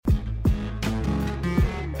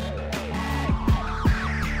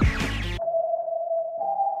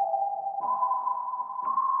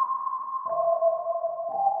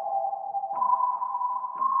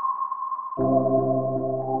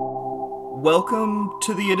welcome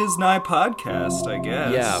to the It Is Nigh podcast, I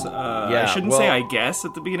guess. Yeah. I shouldn't say I guess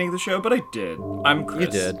at the beginning of the show, but I did. I'm Chris. You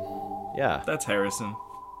did. Yeah. That's Harrison.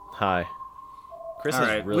 Hi. Chris All has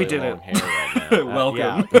right, really we did long it. hair right now.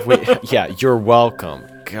 Welcome. You're welcome.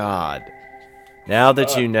 God. Now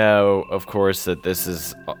that you know, of course, that this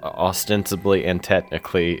is ostensibly and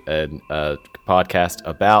technically a podcast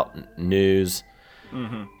about news,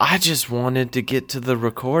 I just wanted to get to the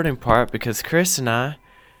recording part because Chris and I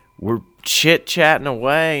were chit-chatting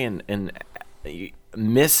away and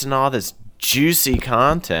missing all this juicy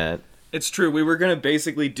content. It's true. We were going to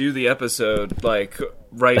basically do the episode, like,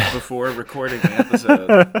 right before recording the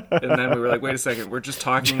episode. And then we were like, wait a second, we're just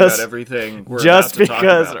talking about everything we're about to talk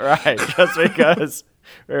about. Just because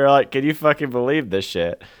we were like, can you fucking believe this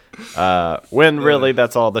shit? When really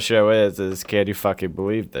that's all the show is can you fucking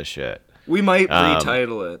believe this shit? We might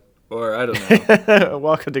retitle it, or I don't know.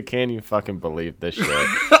 Welcome to Can You Fucking Believe This Shit?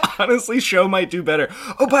 Honestly, show might do better.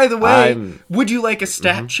 Oh, by the way, would you like a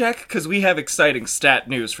stat check? Because we have exciting stat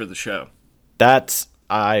news for the show.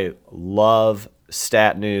 I love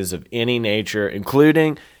stat news of any nature,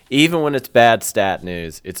 including, even when it's bad stat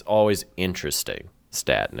news, it's always interesting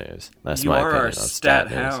stat news. That's my opinion on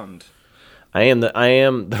stat news. Hound. I am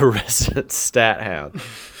the resident stat hound.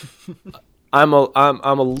 I'm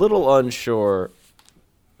a little unsure.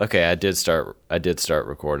 Okay, I did start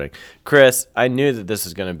recording. Chris, I knew that this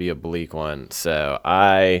was going to be a bleak one, so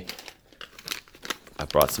I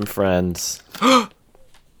brought some friends.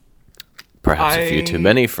 Perhaps a few too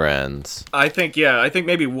many friends. I think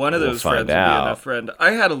maybe one of those friends would be enough friend.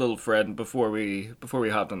 I had a little friend before we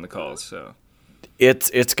hopped on the calls, so it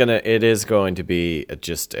is going to be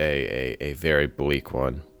just a very bleak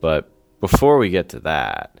one. But before we get to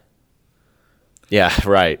that. Yeah,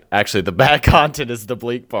 right. Actually, the bad content is the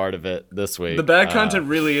bleak part of it this week. The bad content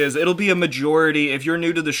really is. It'll be a majority. If you're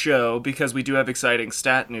new to the show, because we do have exciting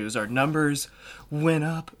stat news, our numbers went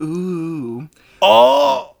up. Ooh.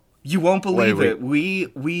 Oh! You won't believe it.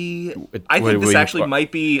 I think this actually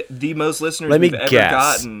might be the most listeners we've ever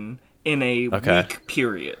gotten in a week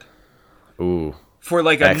period. Ooh. For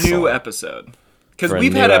like a new episode. Because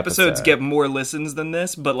we've had episodes get more listens than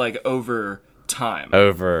this, but like over time.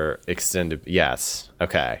 Over extended, yes.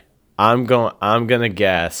 Okay. I'm gonna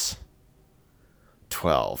guess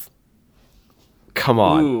 12. Come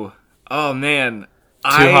on. Ooh. Oh man. Too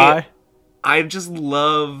high? I just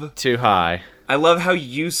love too high. I love how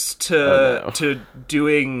used to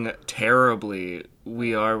doing terribly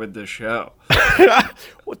we are with the show.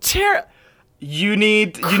 Well, you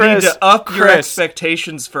need to up your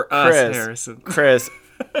expectations for us, Harrison. Chris,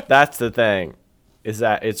 that's the thing. Is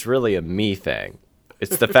that it's really a me thing.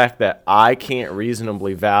 It's the fact that I can't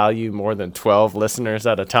reasonably value more than 12 listeners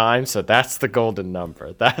at a time, so that's the golden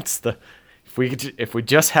number. If we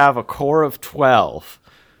just have a core of 12,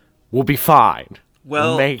 we'll be fine.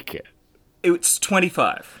 Well, make it. It's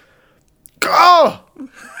 25. Oh!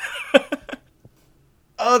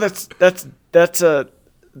 Oh, that's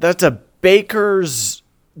a baker's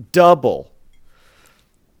double.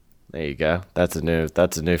 There you go. That's a new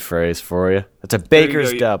phrase for you. That's a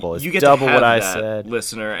baker's double. It's you get double to have what I that, said,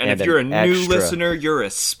 listener. And if you're a new listener, you're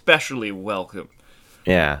especially welcome.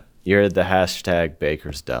 Yeah, you're the hashtag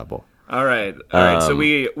baker's double. All right. So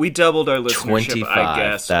we doubled our listenership, 25, I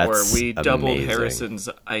guess, that's or we doubled amazing. Harrison's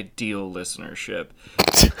ideal listenership.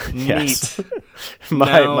 Yes. Neat.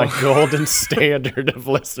 my golden standard of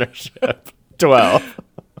listenership, 12.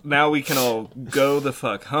 Now we can all go the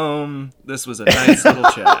fuck home. This was a nice little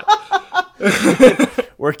chat.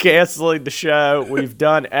 We're canceling the show. We've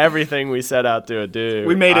done everything we set out to do.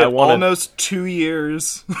 We made it almost 2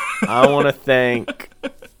 years. I want to thank...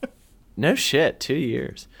 No shit, 2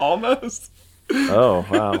 years. Almost. Oh,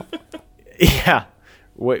 wow. Yeah.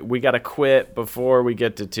 We got to quit before we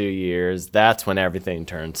get to 2 years. That's when everything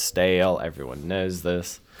turns stale. Everyone knows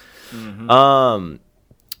this. Mm-hmm.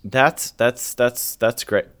 That's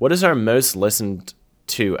great. What is our most listened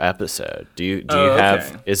to episode? Do you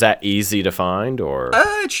have? Is that easy to find or?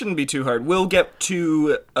 It shouldn't be too hard. We'll get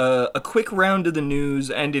to a quick round of the news,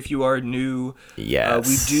 and if you are new, yes,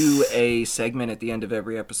 we do a segment at the end of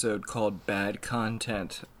every episode called Bad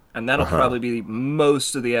Content, and that'll probably be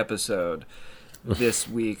most of the episode this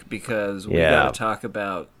week because we got to talk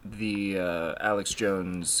about the Alex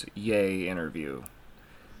Jones Ye interview.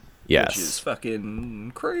 Yes. Which is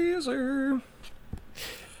fucking crazy.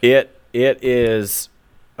 It is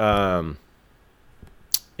among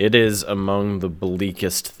the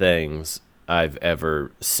bleakest things I've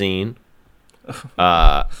ever seen.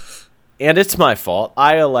 And it's my fault.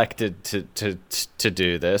 I elected to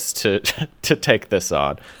do this, to take this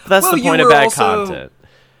on. But that's the point of bad content.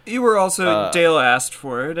 You were also Dale asked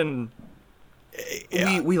for it, and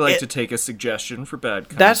we like to take a suggestion for bad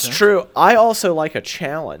content. That's true. I also like a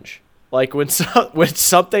challenge. Like when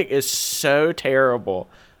something is so terrible,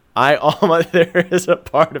 there is a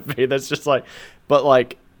part of me that's just like, but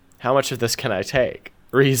like, how much of this can I take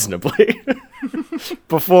reasonably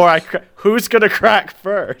before who's gonna crack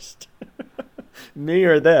first, me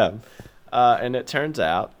or them? And it turns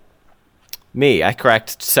out, me. I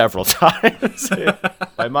cracked several times.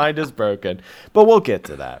 My mind is broken, but we'll get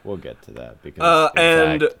to that.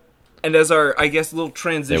 Because and as our, I guess, little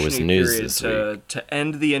transition period to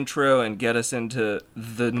end the intro and get us into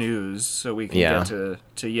the news, so we can get to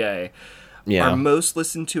Yay. Yeah. Our most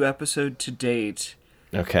listened to episode to date.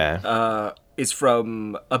 Okay. Is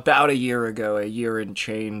from about a year and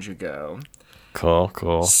change ago.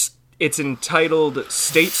 Cool. It's entitled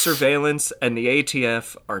 "State Surveillance and the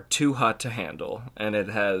ATF Are Too Hot to Handle," and it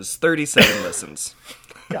has 37 listens.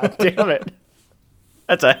 God damn it.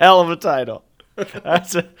 That's a hell of a title.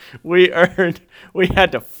 We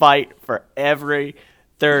had to fight for every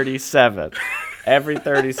 37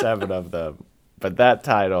 of them. But that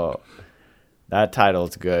title's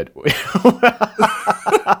good.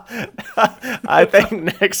 I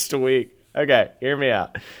think next week. Okay, hear me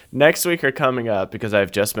out. Next week are coming up because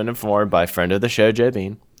I've just been informed by a friend of the show, Jay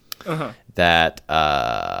Bean, that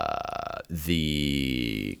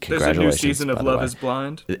the congratulations. There's a new season of Love Is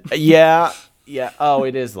Blind. Yeah. Oh,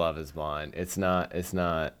 it is Love Is Blind. It's not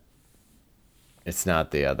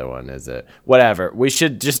the other one, is it? Whatever. We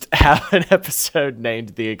should just have an episode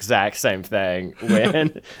named the exact same thing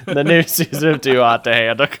when the new season of Too Hot to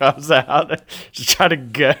Handle comes out. Just try to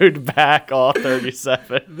goad back all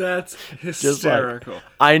 37. That's hysterical. Like,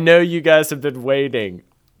 I know you guys have been waiting.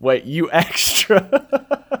 Wait, you extra.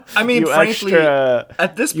 I mean, frankly,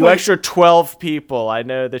 at this point, you extra 12 people. I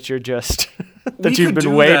know that you're just that you've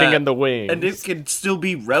been waiting in the wings, and it could still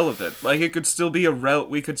be relevant. Like it could still be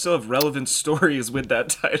we could still have relevant stories with that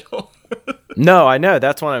title. No, I know.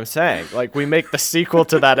 That's what I'm saying. Like we make the sequel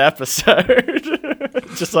to that episode,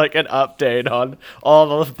 just like an update on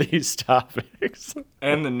all of these topics.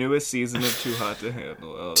 And the newest season of Too Hot to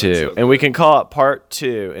Handle. Oh, 2, so and we can call it Part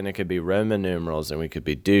 2, and it could be Roman numerals, and we could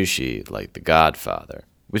be douchey like The Godfather,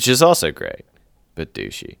 which is also great, but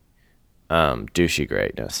douchey, douchey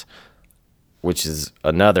greatness, which is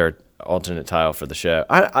another alternate title for the show.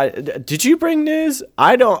 Did you bring news?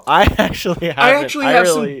 I actually have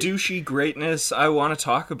some douchey greatness I want to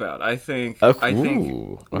talk about. I think.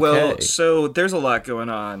 Okay. Well, so there's a lot going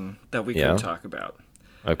on that we can talk about.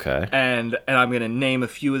 Okay. And I'm going to name a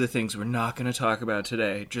few of the things we're not going to talk about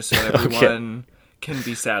today, just so everyone can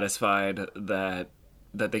be satisfied that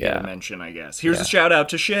they get a mention, I guess. Here's a shout out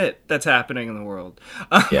to shit that's happening in the world.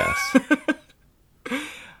 Yes.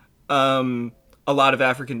 A lot of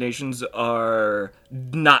African nations are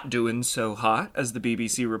not doing so hot, as the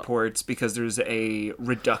BBC reports, because there's a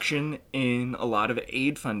reduction in a lot of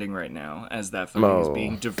aid funding right now, as that funding is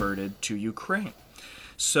being diverted to Ukraine.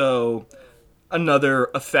 So another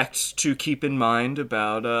effect to keep in mind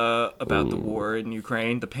about the war in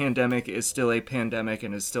Ukraine. The pandemic is still a pandemic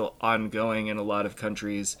and is still ongoing in a lot of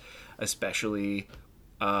countries, especially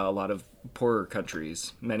a lot of poorer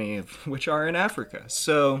countries, many of which are in Africa.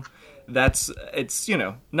 So it's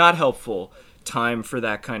not helpful time for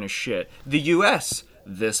that kind of shit. The U.S.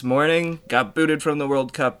 this morning got booted from the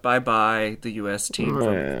World Cup. Bye-bye, the U.S. team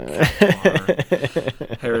from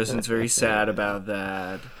Qatar. Harrison's very sad about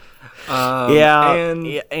that.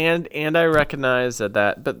 And I recognize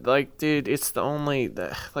that, but like, dude, it's the only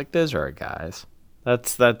those are our guys.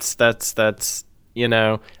 That's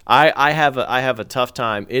I have a tough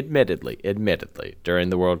time, admittedly, during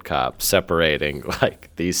the World Cup, separating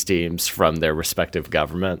like these teams from their respective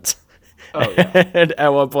governments. Oh, yeah. And at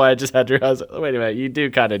one point, I just had to realize, wait a minute, you do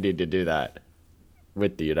kind of need to do that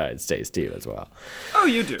with the United States team as well. Oh,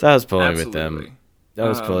 you do. So I was pulling with them. I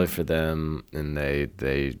was pulling for them, and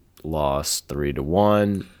they lost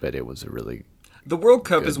 3-1, but it was a really the World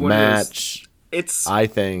Cup is one match. Of those, I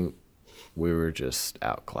think we were just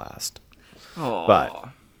outclassed. Oh, but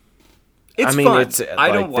it's fun.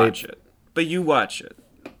 I don't watch it, but you watch it,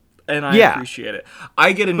 and I appreciate it.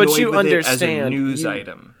 I get annoyed with it as a news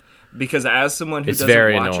item because as someone who doesn't watch it, it's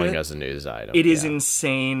very annoying as a news item. It is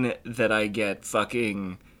insane that I get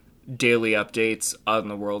fucking daily updates on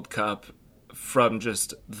the World Cup from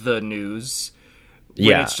just the news.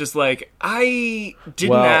 When it's just like, I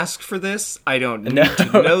didn't ask for this, I don't need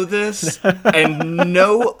to know this, and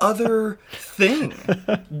no other thing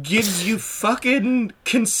gives you fucking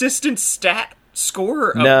consistent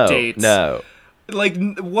score updates. No. Like,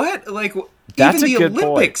 what? Like, That's even a good the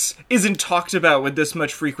Olympics point. isn't talked about with this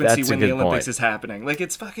much frequency That's when the Olympics is happening. Like,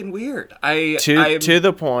 it's fucking weird. To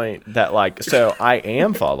the point that, like, so I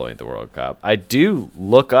am following the World Cup. I do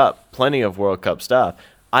look up plenty of World Cup stuff.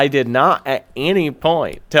 I did not at any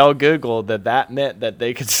point tell Google that meant that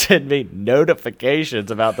they could send me notifications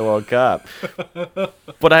about the World Cup.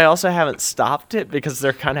 But I also haven't stopped it because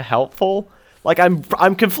they're kind of helpful. Like,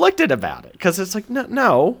 I'm conflicted about it because it's like,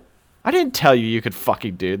 no, I didn't tell you could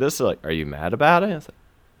fucking do this. They're like, are you mad about it? It's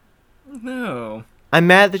like, no. I'm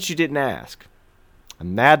mad that you didn't ask.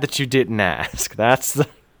 That's the...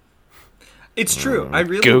 It's true. I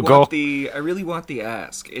really want the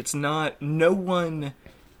ask. It's not. No one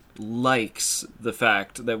likes the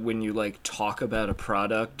fact that when you like talk about a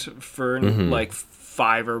product for like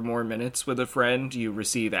 5 or more minutes with a friend, you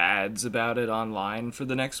receive ads about it online for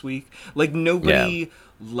the next week. Like, nobody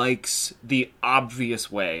likes the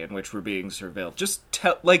obvious way in which we're being surveilled. Just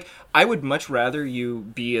tell, like, I would much rather you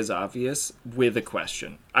be as obvious with a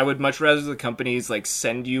question. I would much rather the companies like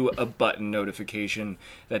send you a button notification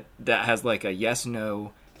that has like a yes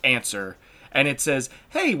no answer, and it says,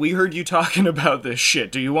 hey, we heard you talking about this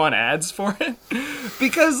shit. Do you want ads for it?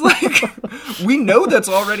 Because, like, we know that's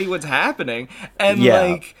already what's happening. And,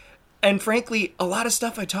 like, and frankly, a lot of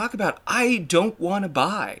stuff I talk about, I don't want to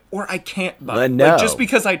buy. Or I can't buy. No. Like, just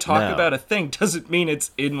because I talk about a thing doesn't mean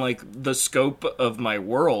it's in, like, the scope of my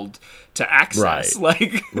world to access. Right.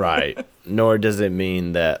 Like, right. Nor does it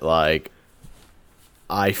mean that, like,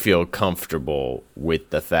 I feel comfortable with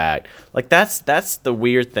the fact, like, that's the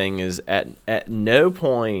weird thing is at no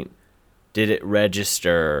point did it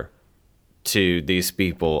register to these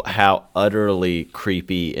people how utterly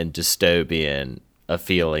creepy and dystopian a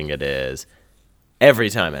feeling it is every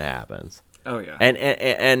time it happens. Oh yeah.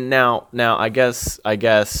 And now I guess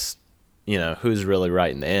you know who's really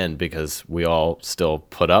right in the end, because we all still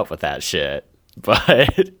put up with that shit.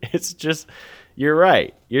 But it's just, you're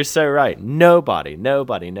right. You're so right. Nobody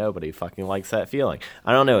fucking likes that feeling.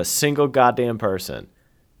 I don't know a single goddamn person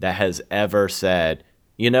that has ever said,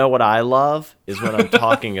 you know what I love is when I'm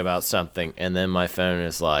talking about something and then my phone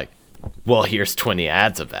is like, well, here's 20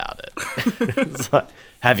 ads about it. It's like,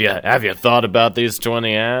 have you thought about these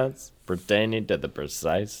 20 ads pertaining to the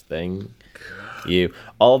precise thing?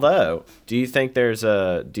 Although, do you think there's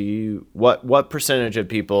what percentage of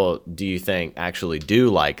people do you think actually do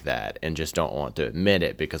like that and just don't want to admit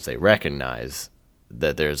it because they recognize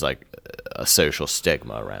that there's like a social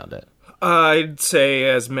stigma around it? I'd say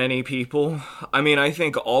as many people. I mean, I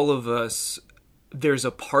think all of us, there's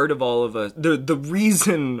a part of all of us, the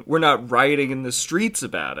reason we're not rioting in the streets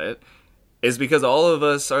about it is because all of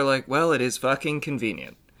us are like, well, it is fucking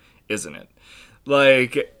convenient, isn't it?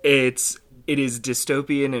 Like, it is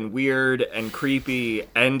dystopian and weird and creepy,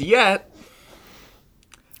 and yet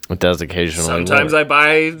it does occasionally sometimes work. I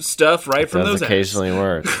buy stuff right from those ads. It does occasionally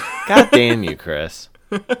work. God damn you, Chris.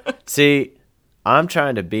 See, I'm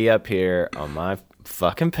trying to be up here on my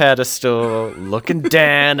fucking pedestal, looking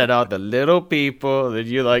down at all the little people that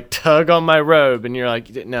you like tug on my robe, and you're like,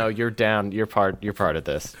 no, you're down. You're part of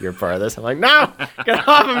this. You're part of this. I'm like, no, get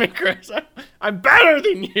off of me, Chris. I'm better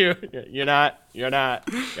than you. You're not.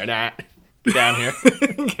 Get down here.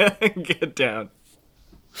 Get down.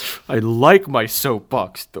 I like my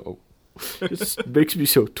soapbox, though. It makes me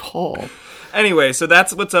so tall. Anyway, so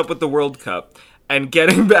that's what's up with the World Cup. And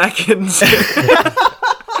getting back into...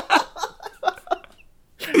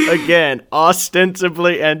 Again,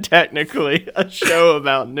 ostensibly and technically a show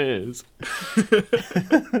about news.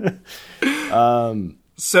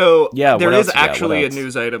 So, yeah, there is actually a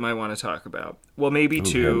news item I want to talk about. Well, maybe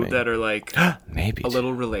two that are like maybe a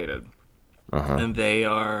little related. And they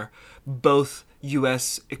are both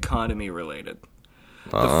U.S. economy related.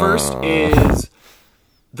 The first is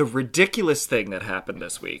the ridiculous thing that happened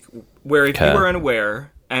this week, where if you were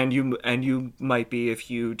unaware, and you might be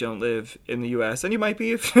if you don't live in the U.S., and you might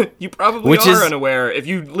be if you probably are unaware if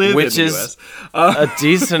you live in the U.S. A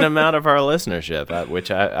decent amount of our listenership,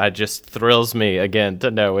 which I just thrills me again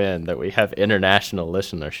to no end that we have international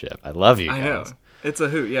listenership. I love you guys. I know. It's a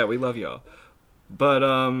hoot. Yeah, we love y'all. But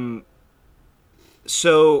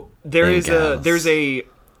so there's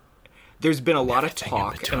been a lot of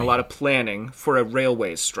talk and a lot of planning for a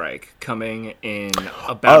railways strike coming in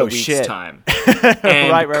about a week's time.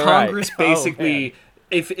 And Congress basically,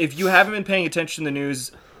 if you haven't been paying attention to the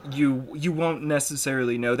news, you won't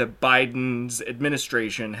necessarily know that Biden's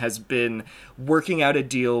administration has been working out a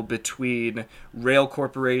deal between rail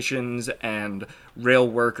corporations and rail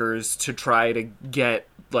workers to try to get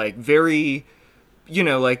like very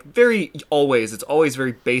like it's always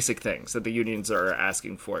very basic things that the unions are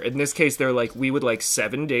asking for. In this case, they're like, we would like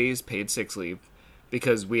 7 days paid sick leave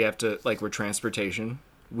because we have to, like, we're transportation.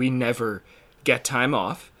 We never get time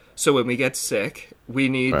off. So when we get sick, we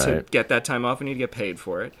need to get that time off. We need to get paid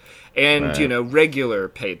for it. And, regular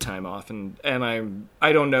paid time off. And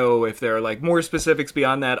I don't know if there are, like, more specifics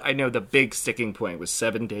beyond that. I know the big sticking point was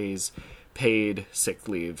 7 days paid sick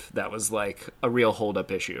leave. That was, like, a real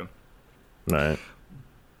hold-up issue. Right.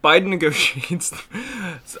 Biden negotiates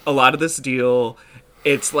a lot of this deal.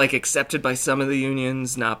 It's, like, accepted by some of the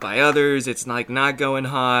unions, not by others. It's, like, not going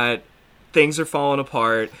hot. Things are falling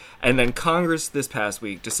apart. And then Congress this past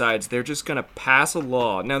week decides they're just going to pass a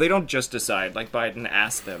law. Now, they don't just decide, like Biden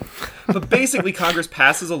asked them. But basically, Congress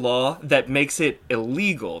passes a law that makes it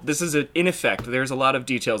illegal. This is, in effect, there's a lot of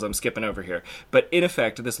details I'm skipping over here. But in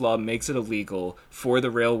effect, this law makes it illegal for the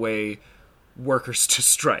railway workers to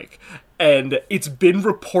strike. And it's been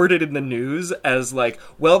reported in the news as like,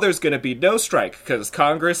 well, there's going to be no strike because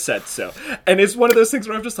Congress said so. And it's one of those things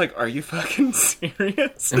where I'm just like, are you fucking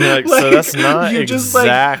serious? And like, so that's not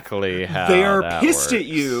exactly how they are that pissed works. at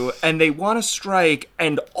you and they want to strike,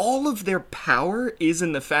 and all of their power is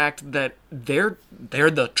in the fact that they're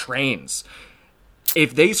the trains.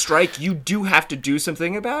 If they strike, you do have to do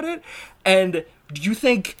something about it. And do you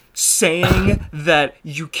think saying that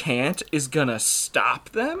you can't is gonna stop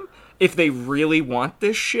them if they really want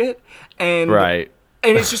this shit? And right.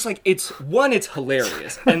 And it's just like, it's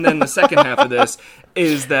hilarious. And then the second half of this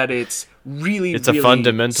is that it's really a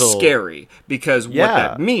fundamental scary, because what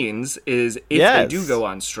that means is if they do go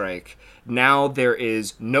on strike, now there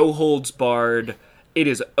is no holds barred. It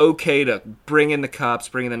is okay to bring in the cops,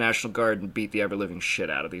 bring in the National Guard, and beat the ever-living shit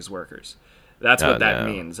out of these workers. That's what that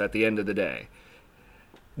means at the end of the day.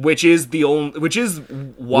 Which is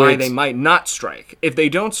why they might not strike. If they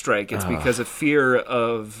don't strike, it's because of fear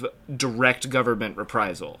of direct government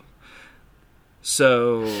reprisal.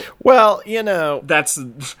 So, well, that's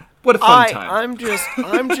what a fun time.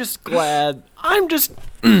 I'm just glad. I'm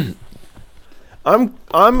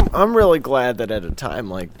really glad that at a time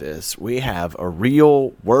like this we have a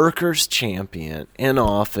real workers' champion in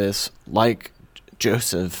office like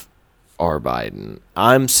Joseph R. Biden.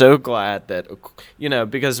 I'm so glad that,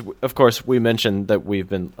 because of course we mentioned that we've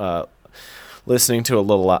been listening to a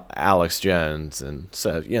little Alex Jones, and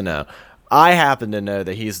so I happen to know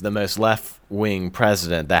that he's the most left-wing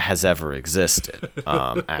president that has ever existed.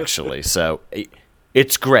 Actually, so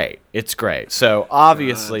it's great. It's great. So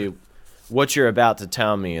obviously, what you're about to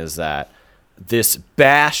tell me is that this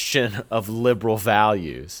bastion of liberal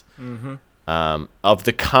values, of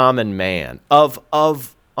the common man, of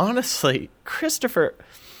honestly, Christopher,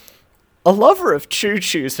 a lover of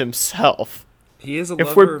choo-choos himself. He is a lover of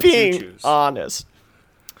choo-choos. If we're being choo-choos. honest,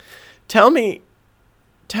 tell me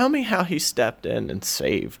how he stepped in and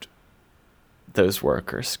saved those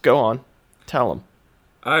workers. Go on, tell him.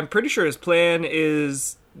 I'm pretty sure his plan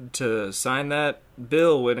is to sign that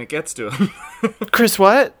bill when it gets to him. Chris,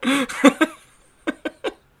 what?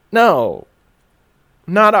 No.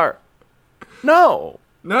 Not our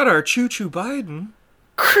choo-choo Biden.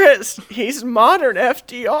 Chris, he's modern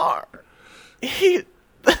FDR.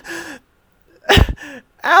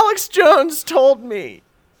 Alex Jones told me.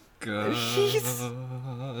 God he's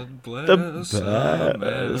bless the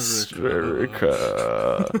best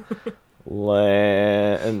America.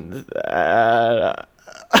 Land that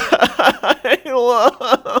I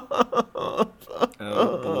love.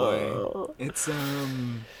 Oh boy,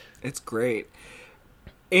 it's great.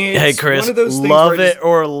 And hey Chris, one of those things love it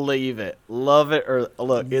or leave it. Love it or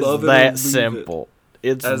look. It's that simple.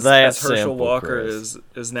 It's that simple. As Herschel Walker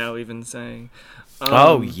is now even saying.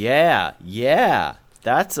 Oh yeah.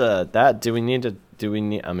 That's that. Do we need?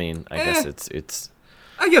 I mean, I guess it's.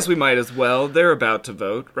 I guess we might as well. They're about to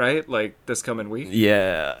vote, right? Like this coming week.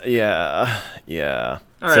 Yeah.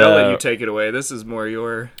 All right, I'll let you take it away. This is more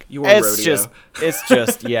your rodeo. It's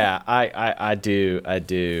just yeah. I do.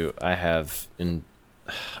 I have.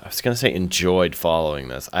 I was gonna say enjoyed following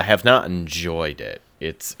this. I have not enjoyed it.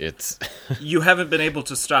 It's. You haven't been able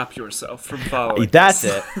to stop yourself from following. That's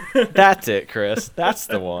it. That's it, Chris. That's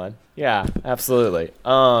the one. Yeah, absolutely.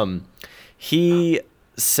 He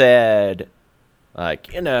said, like,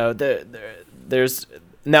 there's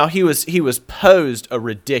now he was posed a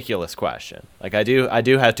ridiculous question. Like I do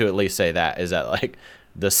have to at least say that is that like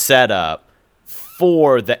the setup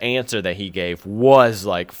for the answer that he gave was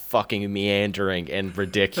like fucking meandering and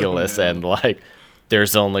ridiculous and like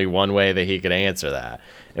there's only one way that he could answer that.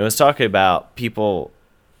 It was talking about people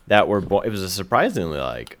that were born. It was a surprisingly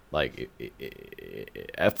like Like,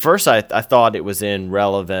 at first I thought it was in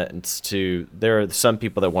relevance to, there are some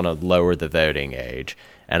people that want to lower the voting age,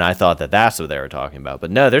 and I thought that that's what they were talking about.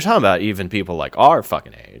 But no, they're talking about even people like our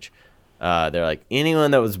fucking age. They're like,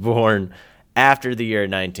 anyone that was born after the year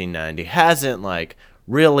 1990 hasn't, like,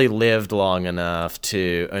 really lived long enough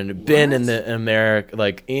to, and been in the America,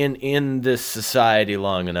 like, in this society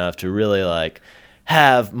long enough to really, like,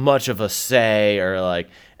 have much of a say, or like,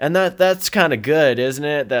 and that's kind of good, isn't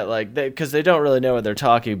it? That, like, because they don't really know what they're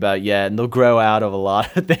talking about yet, and they'll grow out of a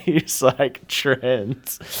lot of these, like,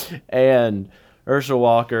 trends. And Herschel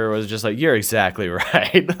Walker was just like, you're exactly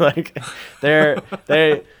right. Like,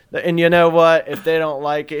 and you know what? If they don't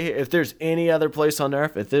like it, if there's any other place on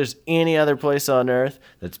Earth, that's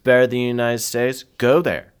better than the United States, go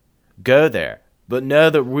there. But know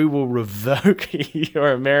that we will revoke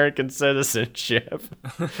your American citizenship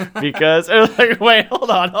because it's like, wait, hold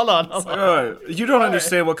on. You don't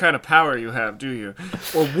understand what kind of power you have, do you?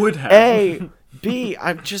 Or would have. A, B,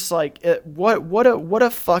 I'm just like, what a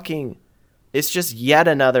fucking. It's just yet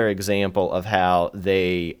another example of how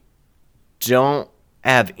they don't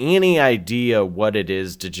have any idea what it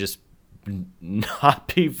is to just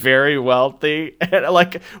not be very wealthy, and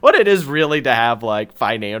like what it is really to have like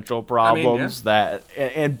financial problems,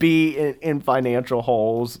 and be in financial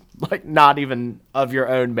holes, like not even of your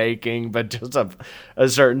own making, but just of a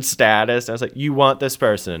certain status. And it's like, you want this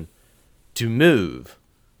person to move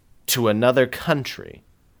to another country,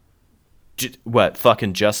 what,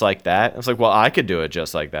 fucking just like that? It's like, well, I could do it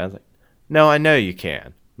just like that. It's like, no, I know you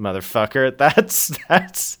can, motherfucker.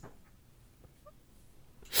 That's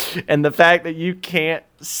and the fact that you can't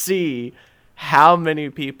see how many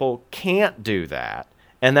people can't do that,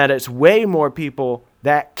 and that it's way more people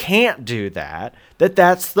that can't do that,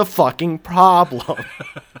 that's the fucking problem.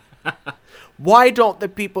 Why don't the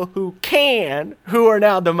people who can, who are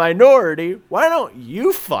now the minority, why don't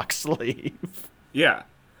you fucks leave? Yeah.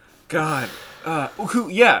 God.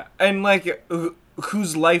 And like,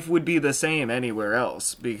 whose life would be the same anywhere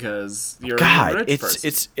else because you're a rich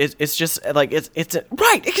person. It's just like it's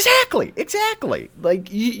right, exactly. Like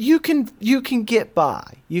you can get by.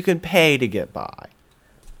 You can pay to get by.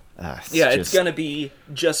 It's gonna be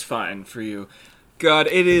just fine for you. God,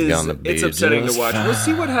 it's upsetting to watch. We'll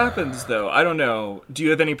see what happens though. I don't know. Do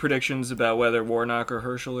you have any predictions about whether Warnock or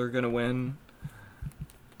Herschel are gonna win?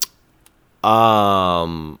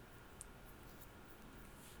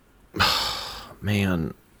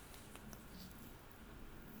 Man,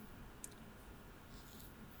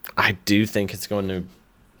 I do think it's going to.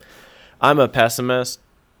 I'm a pessimist,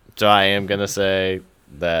 so I am going to say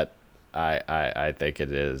that I think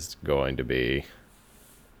it is going to be.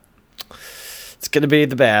 It's going to be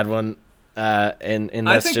the bad one, and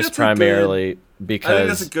that's just primarily because. I think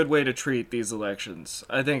that's a good way to treat these elections.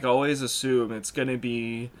 I think always assume it's going to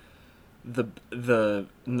be the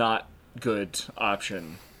not good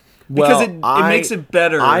option. Because it makes it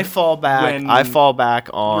better. I fall back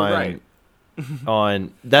on. You're right.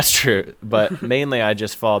 On that's true, but mainly I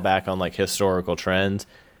just fall back on like historical trends,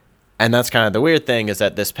 and that's kind of the weird thing is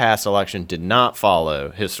that this past election did not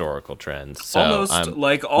follow historical trends. So almost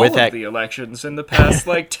like all of the elections in the past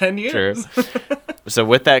like 10 years. True. So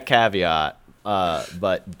with that caveat,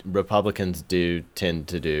 but Republicans do tend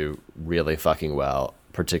to do really fucking well,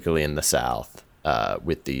 particularly in the South,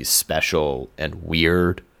 with these special and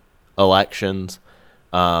weird elections,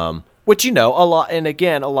 which, you know, a lot, and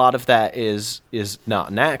again, a lot of that is not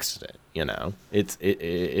an accident. You know,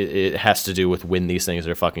 it has to do with when these things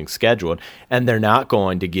are fucking scheduled, and they're not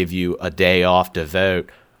going to give you a day off to vote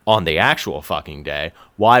on the actual fucking day.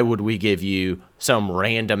 Why would we give you some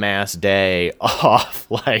random ass day off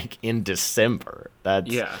like in December? That's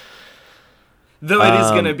Though it is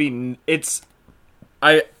going to be,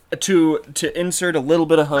 to insert a little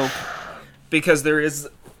bit of hope, because there is.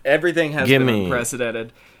 Everything has been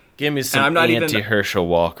unprecedented. Give me some anti-Herschel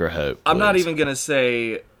Walker hope, please. I'm not even going to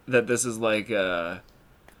say that this is like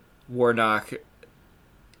Warnock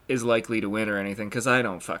is likely to win or anything, because I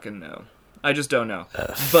don't fucking know. I just don't know.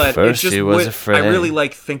 But first he was afraid. I really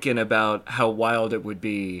like thinking about how wild it would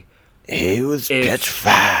be. He was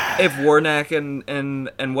petrified. If Warnock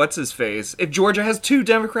and what's his face, if Georgia has 2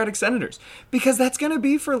 Democratic senators, because that's going to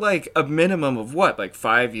be for like a minimum of what, like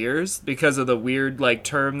 5 years, because of the weird like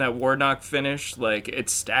term that Warnock finished. Like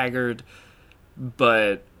it's staggered,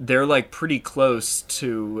 but they're like pretty close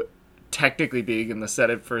to technically being in the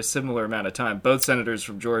Senate for a similar amount of time. Both senators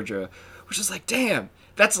from Georgia, which is like, damn,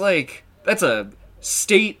 that's a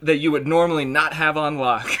state that you would normally not have on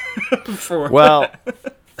lock for. Well.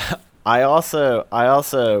 I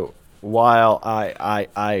also, while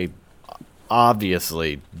I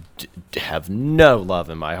obviously have no love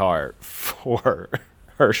in my heart for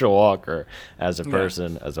Herschel Walker as a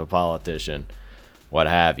person, as a politician, what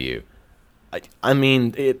have you. I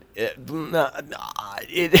mean, it's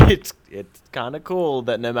kind of cool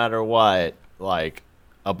that no matter what, like,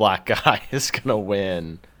 a black guy is gonna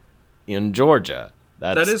win in Georgia.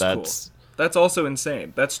 That is cool. That's also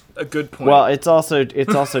insane. That's a good point. Well, it's also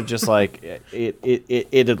just like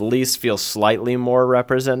it at least feels slightly more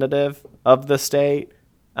representative of the state.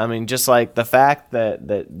 I mean, just like the fact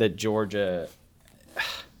that Georgia,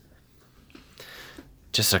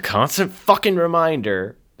 just a constant fucking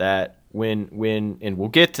reminder that when and we'll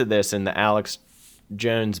get to this in the Alex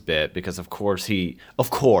Jones bit, because of course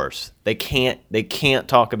they can't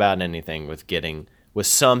talk about anything with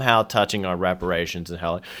somehow touching on reparations and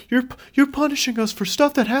how, like, you're punishing us for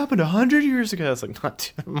stuff that happened 100 years ago. It's like,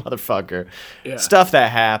 not motherfucker. Yeah. Stuff that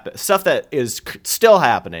happened, stuff that is still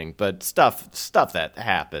happening, but stuff that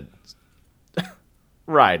happened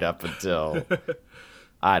right up until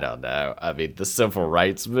I don't know. I mean, the civil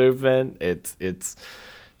rights movement. It's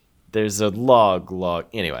there's a log.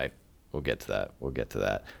 Anyway, we'll get to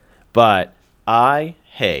that. But I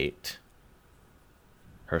hate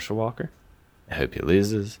Herschel Walker. I hope he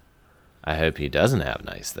loses. I hope he doesn't have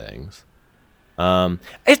nice things. Did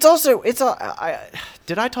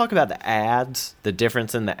I talk about the ads? The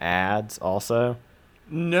difference in the ads also?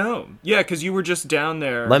 No. Yeah, because you were just down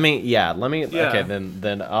there. Let me. Okay,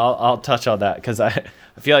 then I'll touch on that, because I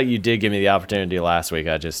feel like you did give me the opportunity last week.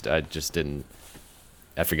 I just didn't.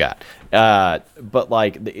 I forgot. But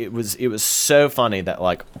like it was so funny that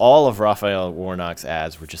like all of Raphael Warnock's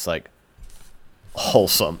ads were just like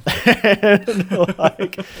wholesome.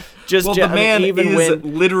 Like, just well, the man is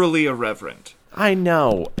literally a reverend. I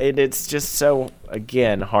know, and it's just so,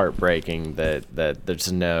 again, heartbreaking that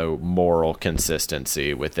there's no moral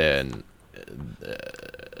consistency within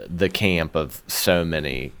the camp of so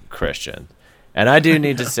many Christians. And I do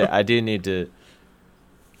need to say,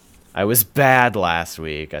 I was bad last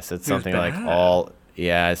week. I said something like all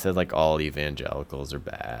evangelicals are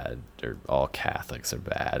bad, or all Catholics are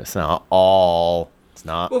bad. It's not all. It's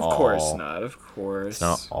not all. Of course not. Of course. It's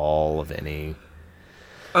not all of any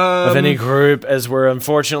group, as we're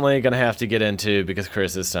unfortunately going to have to get into, because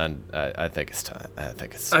Chris is done. I think it's time. I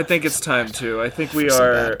think it's time too. I think we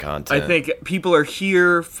are. I think people are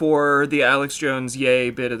here for the Alex Jones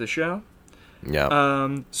yay bit of the show. Yeah.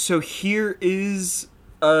 So here is.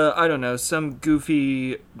 I don't know, some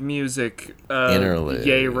goofy music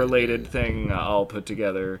yay related thing I'll put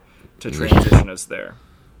together to transition us there.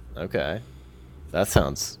 Okay. That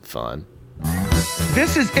sounds fun.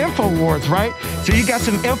 This is InfoWars, right? So you got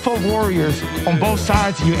some info warriors on both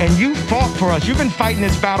sides of you, and you fought for us. You've been fighting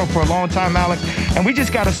this battle for a long time, Alex, and we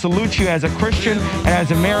just got to salute you as a Christian and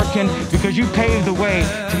as American, because you paved the way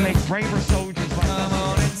to make braver soldiers like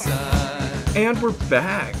us. And we're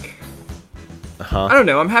back. Uh-huh. I don't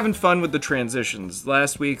know. I'm having fun with the transitions.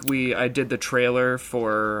 Last week I did the trailer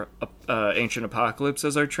for Ancient Apocalypse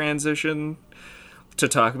as our transition to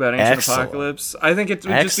talk about Ancient Apocalypse. I think it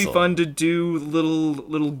would just be fun to do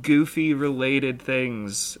little goofy related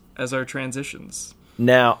things as our transitions.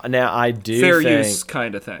 Now I do fair think, use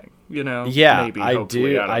kind of thing, you know. Yeah, maybe, I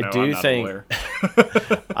hopefully. do think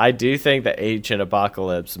I do think that Ancient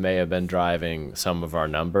Apocalypse may have been driving some of our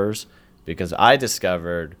numbers, because I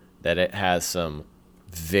discovered that it has some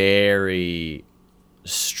very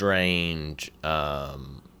strange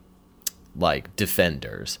like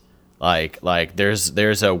defenders. Like there's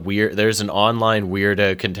an online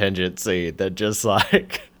weirdo contingency that just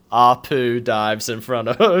like Apu dives in front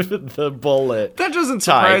of the bullet. That doesn't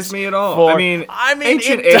surprise me at all. I mean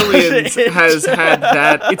Ancient Aliens has had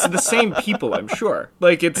that. It's the same people, I'm sure.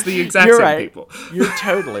 Like, it's the exact same people. You're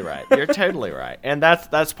totally right. You're totally right. And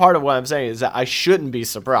that's part of what I'm saying, is that I shouldn't be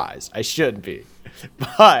surprised. I shouldn't be.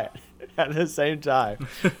 But at the same time,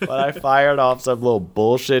 when I fired off some little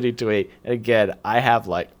bullshitty tweet, and again, I have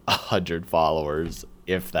like 100 followers,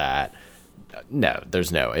 if that. No,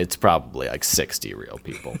 it's probably like 60 real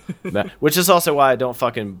people. Which is also why I don't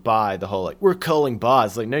fucking buy the whole, like, we're culling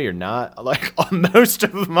bots. Like, no, you're not. Like, most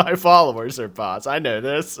of my followers are bots. I know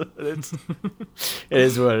this. It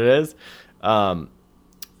is what it is.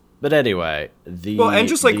 But anyway, and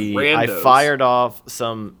just like randos. I fired off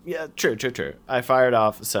some. Yeah, true. I fired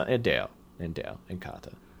off some. And Dale and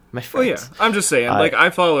Kata, my friends. Well, yeah, I'm just saying. Like, I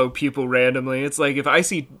follow people randomly. It's like, if I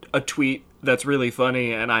see a tweet that's really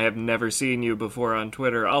funny and I have never seen you before on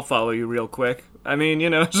Twitter, I'll follow you real quick. I mean, you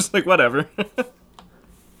know, just like whatever.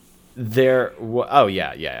 Oh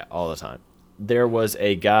yeah, all the time. There was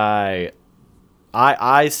a guy.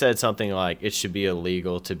 I said something like, it should be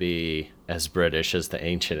illegal to be as British as the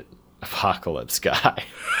ancient apocalypse guy.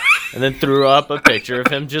 And then threw up a picture of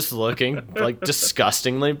him just looking like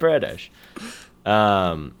disgustingly British.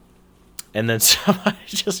 And then somebody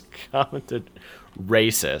just commented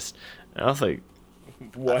racist. And I was like,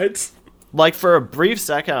 what? Like, for a brief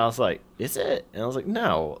second, I was like, is it? And I was like,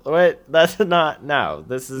 no, wait, that's not, no,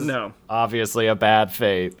 this is obviously a bad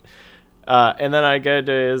faith. And then I go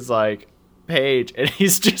to his, like, page, and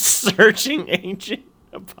he's just searching ancient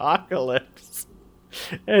apocalypse.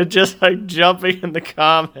 And just, like, jumping in the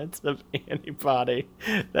comments of anybody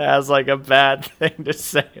that has, like, a bad thing to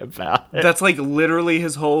say about it. That's, like, literally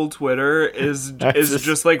his whole Twitter is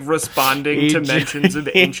just like, responding to mentions of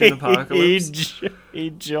ancient apocalypse.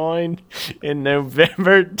 He joined in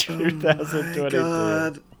November 2022.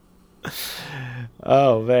 God.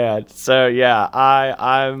 Oh, man. So, yeah,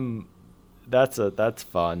 I'm... That's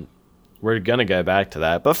fun. We're gonna go back to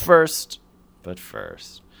that. But first... now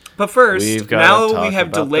we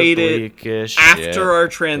have delayed it after our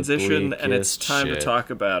transition, and it's time to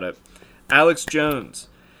talk about it. Alex Jones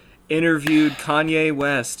interviewed Kanye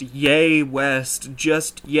West. Yay, West.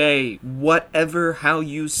 Just yay. Whatever how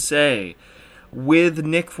you say. With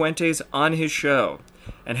Nick Fuentes on his show.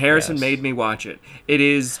 And Harrison made me watch it. It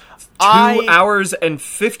is 2 hours and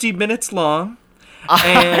 50 minutes long.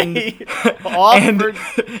 And it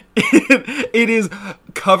is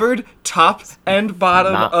covered top and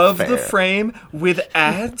bottom of the frame with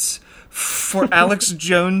ads for Alex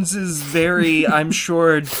Jones's very, I'm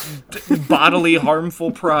sure, bodily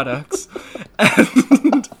harmful products.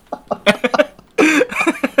 And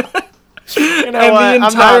you know what? The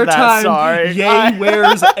entire time, sorry. Ye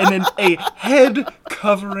wears a head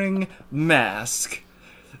covering mask.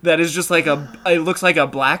 That is just like it looks like a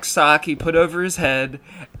black sock he put over his head,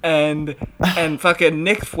 and fucking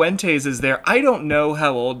Nick Fuentes is there. I don't know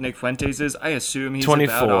how old Nick Fuentes is. I assume he's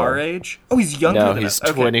 24. about our age. Oh, he's younger than us. No,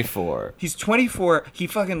 he's 24. Okay. He's 24. He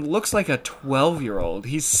fucking looks like a 12-year-old.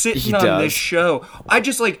 He's sitting on this show. I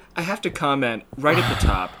have to comment right at the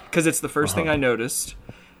top, because it's the first thing I noticed,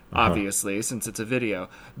 obviously, since it's a video.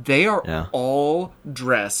 They are all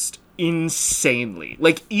dressed insanely.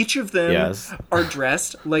 Like, each of them are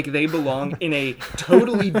dressed like they belong in a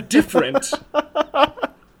totally different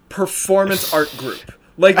performance art group.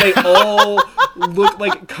 Like, they all look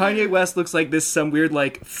like Kanye West looks like some weird,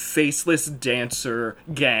 like, faceless dancer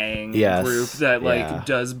gang group that,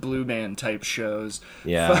 does Blue Man type shows.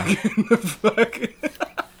 Yeah.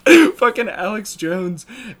 Fucking Alex Jones,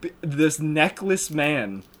 this necklace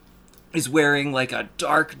man, is wearing, like, a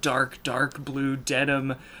dark blue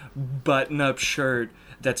denim button-up shirt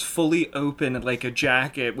that's fully open, like a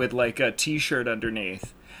jacket with, like, a t-shirt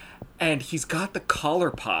underneath. And he's got the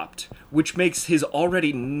collar popped, which makes his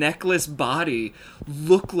already necklace body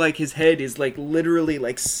look like his head is, like, literally,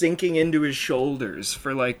 like, sinking into his shoulders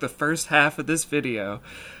for, like, the first half of this video.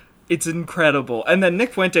 It's incredible. And then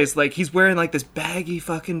Nick Fuentes, like, he's wearing, like, this baggy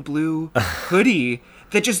fucking blue hoodie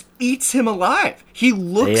that just eats him alive. He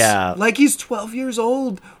looks like he's 12 years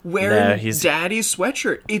old wearing daddy's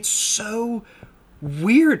sweatshirt. It's so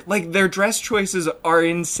weird. Like, their dress choices are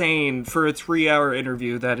insane for a 3-hour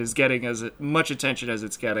interview that is getting as much attention as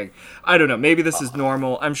it's getting. I don't know. Maybe this is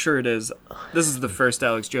normal. I'm sure it is. This is the first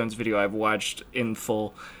Alex Jones video I've watched in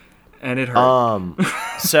full, and it hurt.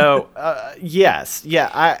 Yes.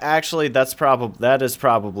 Yeah, that is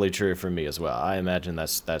probably true for me as well. I imagine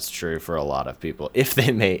that's true for a lot of people if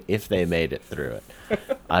they made it through it.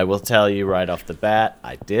 I will tell you right off the bat,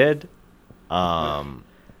 I did.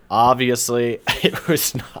 Obviously, it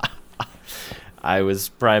was not. I was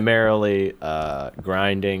primarily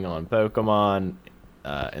grinding on Pokemon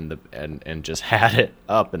and just had it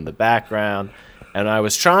up in the background, and I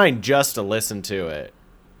was trying just to listen to it.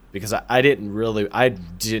 Because I didn't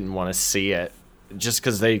want to see it, just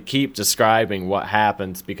because they keep describing what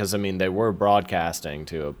happens. Because I mean, they were broadcasting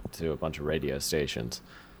to a bunch of radio stations,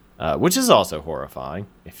 which is also horrifying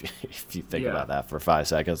if you think about that for 5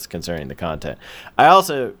 seconds concerning the content. I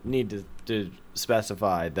also need to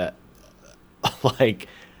specify that, like,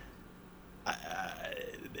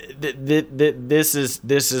 this is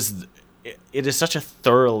such a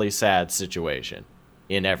thoroughly sad situation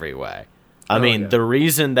in every way. I mean, the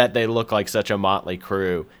reason that they look like such a motley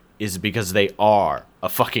crew is because they are a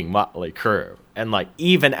fucking motley crew. And, like,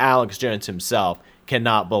 even Alex Jones himself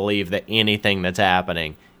cannot believe that anything that's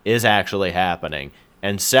happening is actually happening,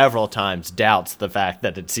 and several times doubts the fact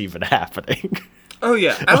that it's even happening. Oh,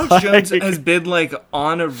 yeah. Alex Jones has been, like,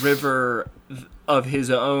 on a river of his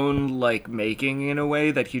own, like, making in a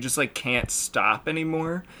way that he just, like, can't stop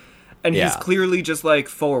anymore. And he's clearly just, like,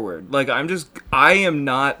 forward. Like, I am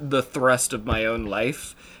not the thrust of my own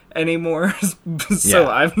life. anymore. So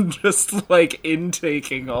I'm just like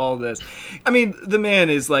intaking all this. I mean, the man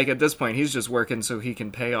is like, at this point, he's just working so he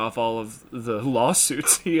can pay off all of the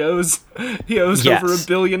lawsuits he owes. He owes over $1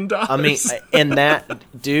 billion. I mean, and that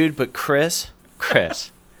dude, but Chris,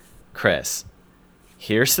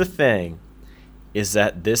 here's the thing, is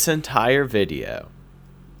that this entire video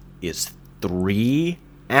is 3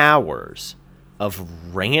 hours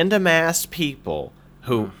of random ass people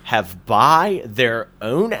who have, by their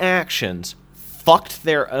own actions, fucked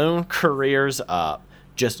their own careers up,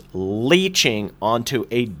 just leeching onto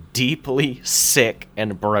a deeply sick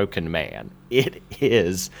and broken man. It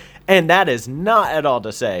is, and that is not at all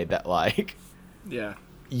to say that, like,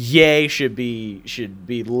 Ye should be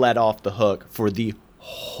let off the hook for the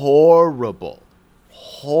horrible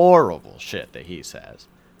shit that he says.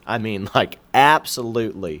 I mean, like,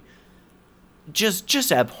 absolutely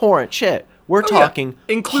just abhorrent shit. We're talking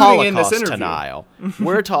including Holocaust in this interview. denial.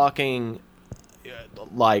 We're talking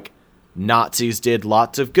like Nazis did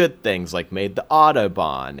lots of good things, like made the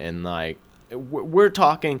Autobahn, and like we're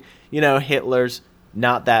talking, Hitler's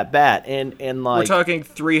not that bad, and like we're talking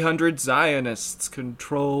 300 Zionists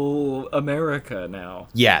control America now.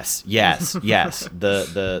 Yes. The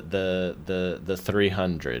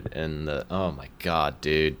 300 and the, oh my god,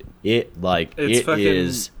 dude, it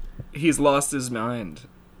is. He's lost his mind,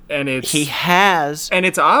 and he has, and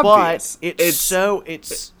it's obvious. But it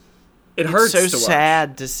hurts. It's so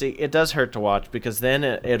sad to see. It does hurt to watch, because then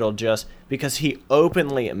it'll just, because he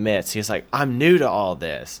openly admits, he's like, I'm new to all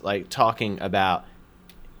this, like talking about,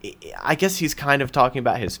 I guess he's kind of talking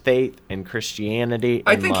about his faith and Christianity.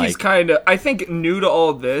 I think he's I think new to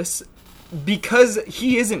all this, because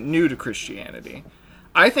he isn't new to Christianity.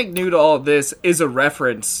 I think new to all this is a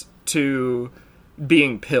reference to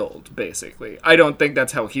being pilled, basically. I don't think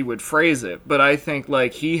that's how he would phrase it, but I think,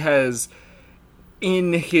 like, he has,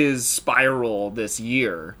 in his spiral this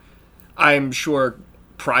year, I'm sure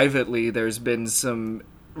privately there's been some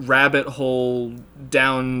rabbit hole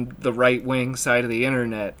down the right-wing side of the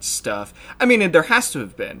internet stuff. I mean, there has to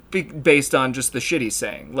have been, based on just the shit he's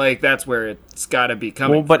saying. Like, that's where it's got to be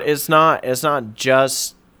coming but from. it's not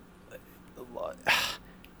just,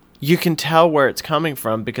 you can tell where it's coming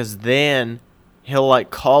from, because then he'll, like,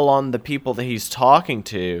 call on the people that he's talking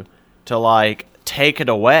to, like, take it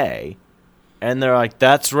away. And they're like,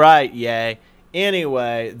 that's right, yay.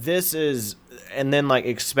 Anyway, this is... And then, like,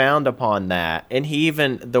 expound upon that. And he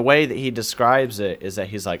even... The way that he describes it is that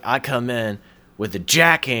he's like, I come in with a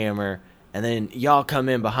jackhammer, and then y'all come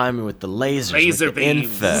in behind me with the lasers, laser with the beams.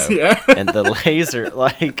 info. Yeah. And the laser,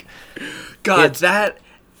 like... God, that...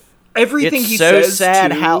 Everything he says, it's so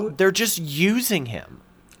sad too, how they're just using him.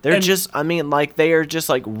 They're just, I mean, like, they are just,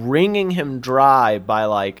 like, wringing him dry by,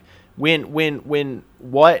 like, when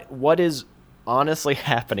what is honestly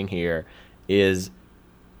happening here is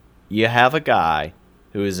you have a guy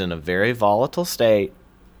who is in a very volatile state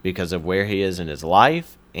because of where he is in his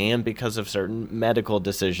life and because of certain medical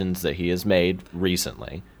decisions that he has made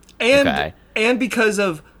recently. And because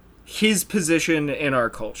of his position in our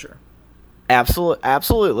culture.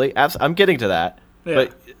 Absolutely. I'm getting to that. Yeah.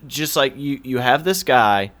 But just like you have this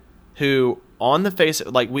guy who, on the face,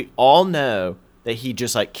 like, we all know that he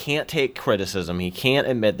just, like, can't take criticism. He can't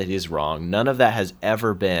admit that he's wrong. None of that has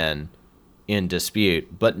ever been in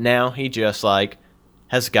dispute. But now he just, like,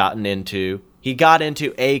 has gotten into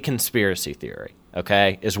a conspiracy theory,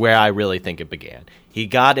 okay, is where I really think it began. He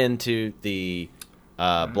got into the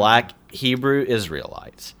black Hebrew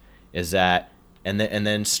Israelites, is that, and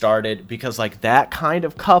then started, because, like, that kind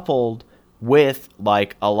of coupled with,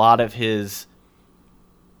 like, a lot of his,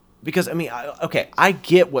 because, I mean, I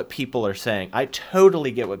get what people are saying. I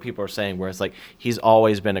totally get what people are saying, where it's like, he's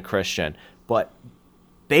always been a Christian. But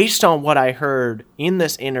based on what I heard in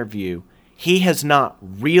this interview, he has not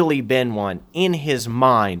really been one in his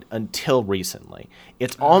mind until recently.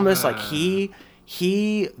 It's almost like he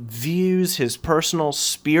views his personal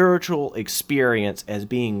spiritual experience as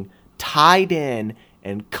being tied in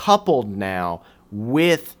and coupled now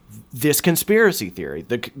with this conspiracy theory,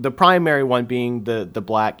 the primary one being the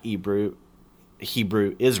black Hebrew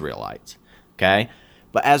Israelites, okay?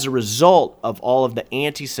 But as a result of all of the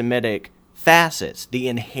anti-Semitic facets, the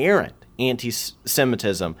inherent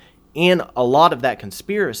anti-Semitism in a lot of that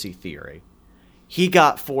conspiracy theory, he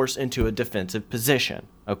got forced into a defensive position,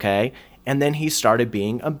 okay? And then he started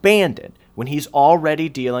being abandoned when he's already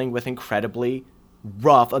dealing with incredibly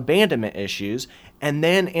rough abandonment issues. And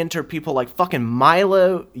then enter people like fucking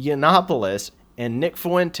Milo Yiannopoulos and Nick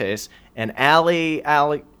Fuentes and Ali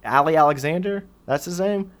Alexander. That's his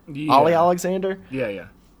name? Yeah. Ali Alexander? Yeah.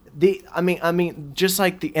 just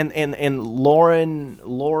like and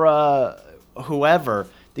Laura, whoever,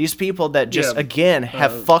 these people that just again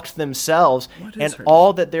have fucked themselves, and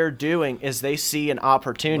all that they're doing is they see an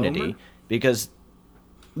opportunity because,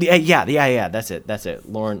 that's it,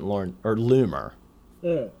 Lauren or Loomer,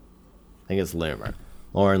 I think it's Loomer,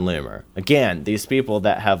 Lauren Loomer. Again, these people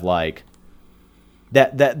that have like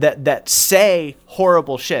that say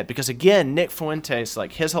horrible shit, because again, Nick Fuentes,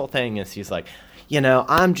 like his whole thing is he's like,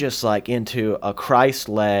 I'm just like into a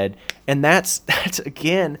Christ-led, and that's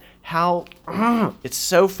again how it's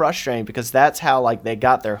so frustrating, because that's how like they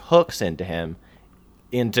got their hooks into him,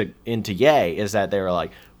 into Ye, is that they were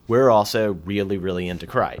like, we're also really, really into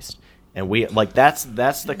Christ, and we like that's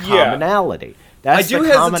the commonality. That's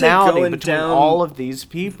the commonality between all of these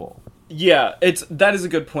people. Yeah, that is a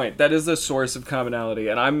good point. That is a source of commonality,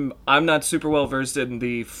 and I'm not super well versed in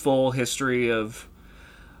the full history of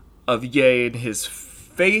Ye and his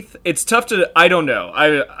faith. It's tough to. I don't know.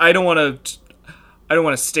 I don't want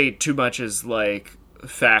to state too much as like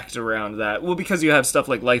fact around that. Well, because you have stuff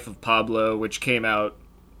like Life of Pablo, which came out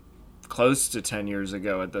close to 10 years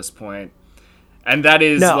ago at this point, and that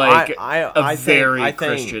is a very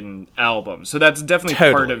Christian album. So that's definitely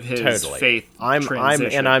part of his faith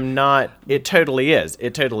transition. It totally is.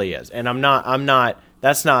 It totally is. And I'm not.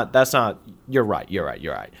 That's not. You're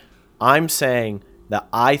right. I'm saying that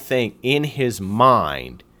I think in his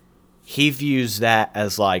mind, he views that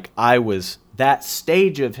as like that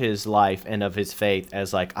stage of his life and of his faith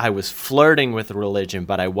as like I was flirting with religion,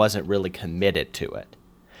 but I wasn't really committed to it.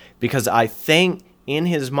 Because I think in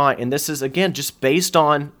his mind, and this is again just based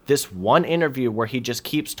on this one interview where he just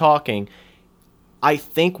keeps talking, I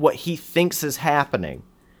think what he thinks is happening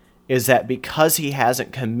is that because he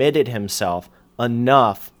hasn't committed himself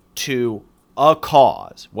enough to a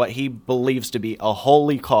cause, what he believes to be a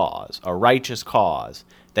holy cause, a righteous cause,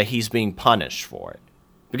 that he's being punished for it.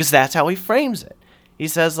 Because that's how he frames it. He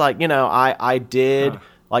says, like, I did,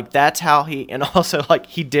 like, that's how he, and also, like,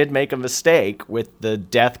 he did make a mistake with the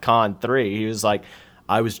Death Con 3. He was like,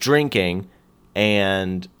 I was drinking,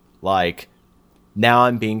 and, like, now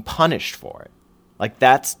I'm being punished for it. Like,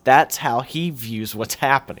 that's how he views what's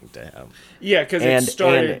happening to him. Yeah, because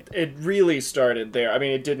it really started there. I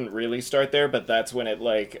mean, it didn't really start there, but that's when it,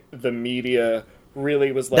 like, the media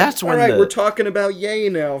really was like, all right, we're talking about Ye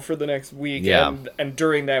now for the next week. Yeah. And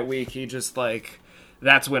during that week, he just, like,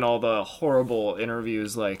 that's when all the horrible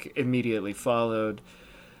interviews, like, immediately followed.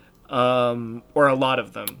 Or a lot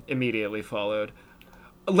of them immediately followed.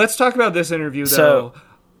 Let's talk about this interview, though.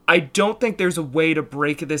 I don't think there's a way to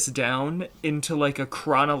break this down into, like, a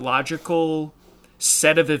chronological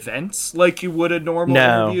set of events like you would a normal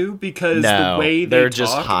interview, because the way they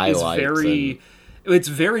talk is very... It's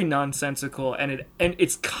very nonsensical, and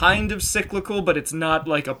it's kind of cyclical, but it's not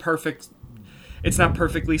like it's not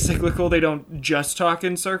perfectly cyclical. They don't just talk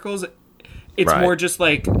in circles. It's more just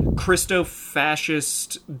like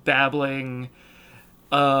Christo-fascist babbling.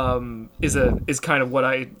 Is kind of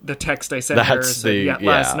what the text I sent her said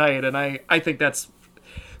last night, and I think that's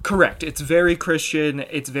correct. It's very Christian.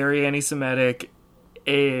 It's very anti-Semitic.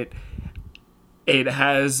 It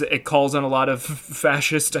calls on a lot of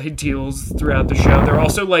fascist ideals throughout the show. They're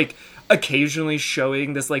also like occasionally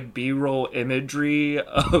showing this like B-roll imagery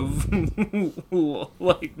of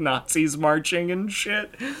like Nazis marching and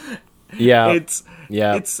shit. Yeah. It's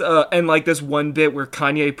and like this one bit where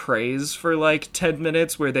Kanye prays for like 10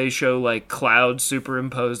 minutes where they show like clouds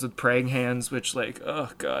superimposed with praying hands, which like, oh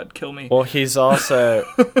God, kill me. Well, he's also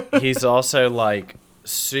like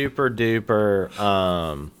super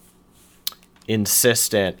duper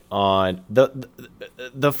insistent on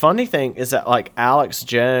the funny thing is that like Alex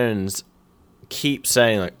Jones keeps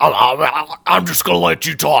saying like, I'm just gonna let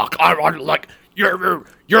you talk. I'm like you're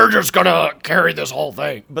just gonna carry this whole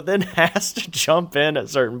thing, but then has to jump in at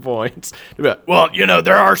certain points to be like, well,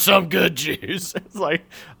 there are some good Jews. It's like,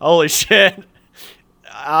 holy shit.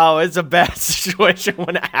 Oh, it's a bad situation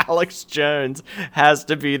when Alex Jones has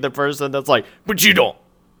to be the person that's like, but you don't.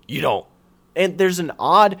 And there's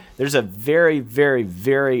a very, very,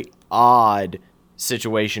 very odd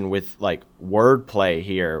situation with like wordplay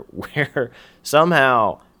here where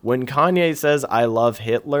somehow when Kanye says I love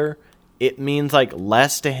Hitler, it means like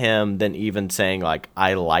less to him than even saying like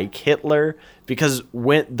I like Hitler, because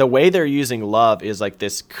when the way they're using love is like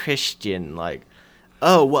this Christian like,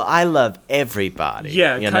 oh well, I love everybody.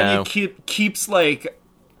 Yeah, Kanye keeps like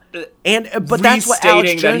but that's what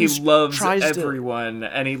Alex Jones that he loves tries everyone,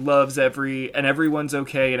 and he loves and everyone's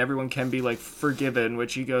okay, and everyone can be like forgiven,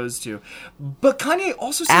 which he goes to. But Kanye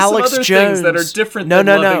also says Alex some other Jones, things that are different than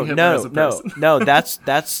loving him as a person. No,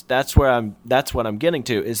 that's what I'm getting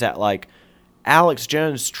to, is that like Alex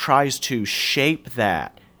Jones tries to shape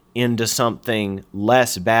that into something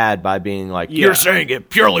less bad by being like, you're saying it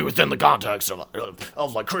purely within the context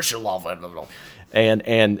of like Christian love, and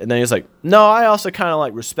then he's like, no, I also kind of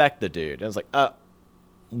like respect the dude. And it's like,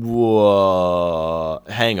 whoa,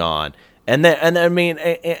 hang on. And I mean,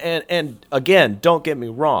 and again, don't get me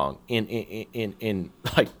wrong. In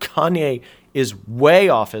like Kanye is way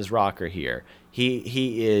off his rocker here.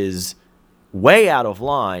 He is way out of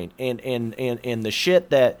line. And the shit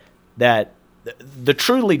that the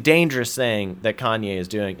truly dangerous thing that Kanye is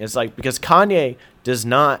doing is like, because Kanye does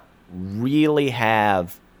not really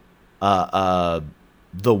have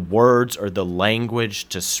the words or the language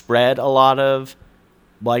to spread a lot of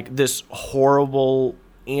like this horrible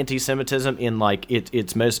anti-Semitism in like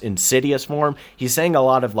its most insidious form. He's saying a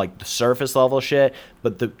lot of like the surface level shit,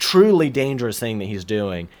 but the truly dangerous thing that he's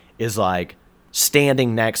doing is like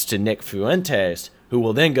standing next to Nick Fuentes, who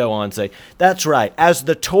will then go on and say, that's right, as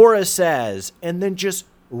the Torah says, and then just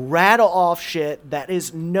rattle off shit that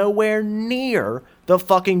is nowhere near the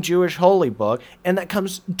fucking Jewish holy book, and that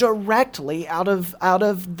comes directly out of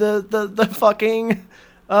the fucking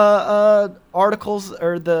articles,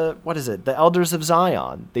 or the Elders of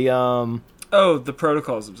Zion, the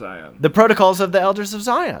Protocols of Zion. The Protocols of the Elders of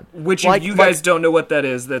Zion. Which, if you guys don't know what that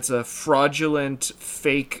is, that's a fraudulent,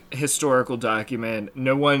 fake historical document.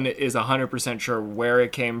 No one is 100% sure where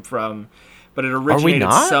it came from, but it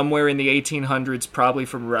originated somewhere in the 1800s, probably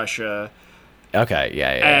from Russia. Okay,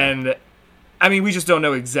 yeah. And, I mean, we just don't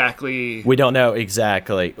know exactly. We don't know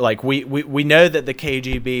exactly. Like, we know that the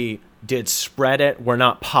KGB did spread it. We're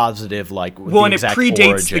not positive, like, the exact origin. Well, and it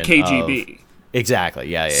predates the KGB. Exactly,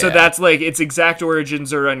 yeah. So that's like, its exact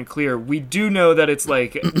origins are unclear. We do know that it's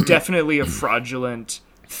like definitely a fraudulent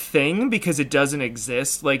thing because it doesn't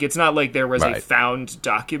exist. Like, it's not like there was a found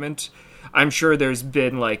document. I'm sure there's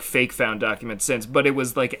been like fake found documents since, but it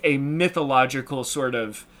was like a mythological sort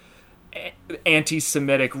of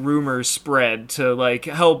anti-Semitic rumor spread to like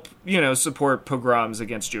help, support pogroms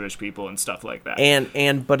against Jewish people and stuff like that.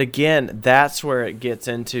 But again, that's where it gets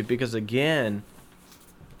into, because again,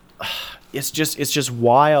 it's just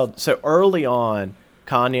wild. So early on,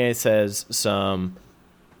 Kanye says some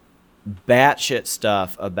batshit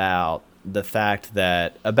stuff about the fact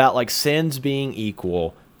that, about like sins being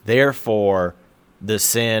equal, therefore the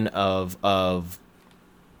sin of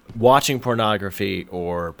watching pornography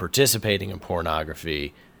or participating in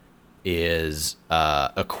pornography is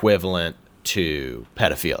equivalent to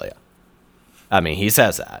pedophilia. I mean, he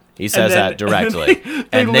says that. He says that directly.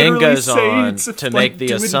 And then goes on to make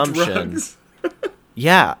the assumption.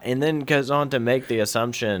 Yeah, and then goes on to make the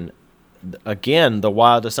assumption, again, the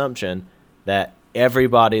wild assumption, that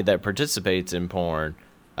everybody that participates in porn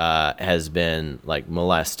has been, like,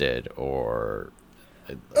 molested or,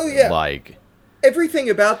 like... Everything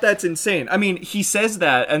about that's insane. I mean, he says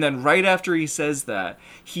that, and then right after he says that,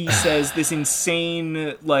 he says this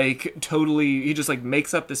insane, like, totally, he just, like,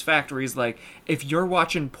 makes up this fact where he's like, if you're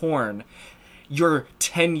watching porn, you're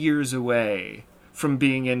 10 years away from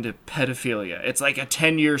being into pedophilia. It's like a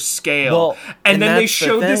 10-year scale. Well, and then they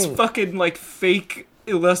show this fucking, like, fake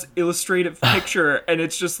illustrative picture, and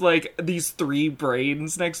it's just like these three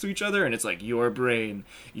brains next to each other, and it's like your brain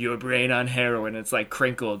on heroin, it's like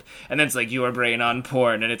crinkled, and then it's like your brain on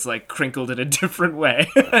porn, and it's like crinkled in a different way.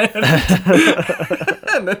 And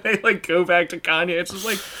then they like go back to Kanye. It's just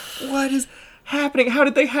like, what is happening? How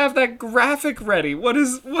did they have that graphic ready? What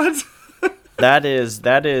that is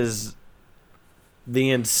the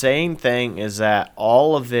insane thing, is that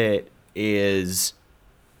all of it is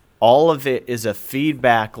a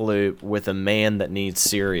feedback loop with a man that needs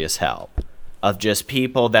serious help, of just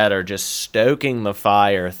people that are just stoking the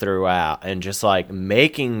fire throughout and just like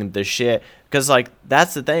making the shit. Because like,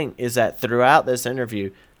 that's the thing, is that throughout this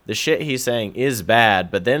interview, the shit he's saying is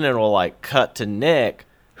bad, but then it'll like cut to Nick,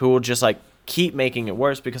 who will just like keep making it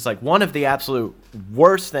worse. Because like, one of the absolute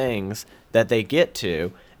worst things that they get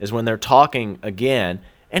to is when they're talking again,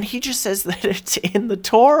 and he just says that it's in the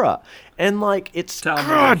Torah. And, like, it's...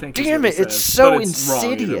 God damn it, it's so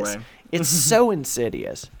insidious. It's so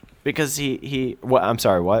insidious. Because he... What? I'm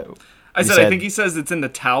sorry, what? I think he says it's in the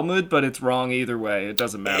Talmud, but it's wrong either way. It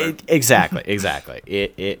doesn't matter. Exactly.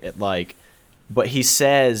 It like... But he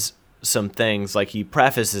says some things, like he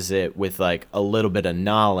prefaces it with like a little bit of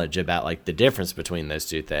knowledge about like the difference between those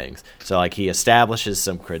two things. So like he establishes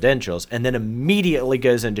some credentials and then immediately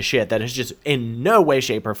goes into shit that is just in no way,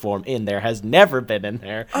 shape, or form in there, has never been in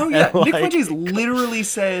there. Oh yeah, Nick Fuentes literally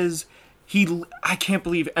says I can't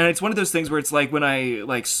believe, and it's one of those things where it's like when I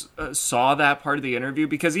like saw that part of the interview,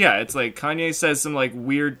 because yeah, it's like Kanye says some like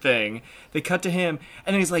weird thing, they cut to him,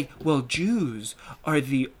 and then he's like, well, Jews are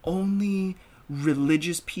the only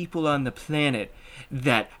religious people on the planet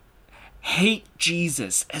that hate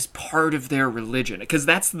Jesus as part of their religion, because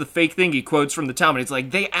that's the fake thing he quotes from the Talmud. It's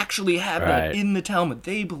like they actually have that in the Talmud.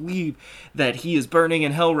 They believe that he is burning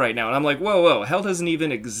in hell right now, and I'm like, whoa, hell doesn't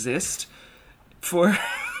even exist for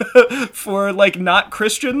for like not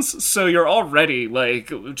Christians, so you're already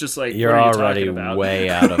like just like you're already way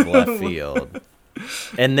out of left field.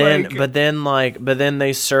 And then, like, but then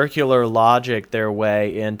they circular logic their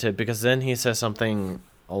way into, because then he says something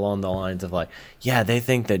along the lines of like, yeah, they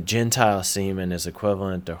think that Gentile semen is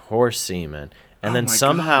equivalent to horse semen, and then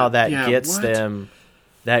somehow that gets them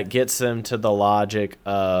to the logic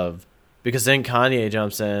of, because then Kanye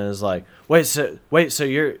jumps in and is like, wait, so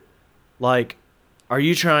you're like, are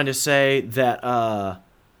you trying to say that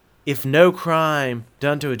if no crime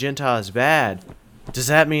done to a Gentile is bad, does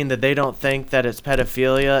that mean that they don't think that it's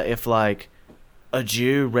pedophilia if, like, a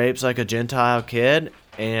Jew rapes, like, a Gentile kid?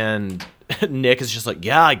 And Nick is just like,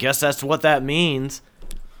 yeah, I guess that's what that means.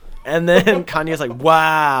 And then Kanye's like,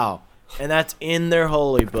 wow. And that's in their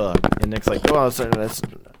holy book. And Nick's like, well, that's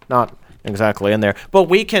not exactly in there. But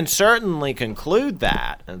we can certainly conclude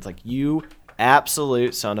that. And it's like, you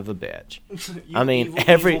absolute son of a bitch. I mean,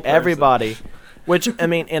 everybody... Which, I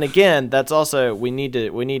mean, and again, that's also, we need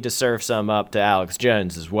to serve some up to Alex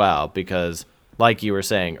Jones as well, because, like you were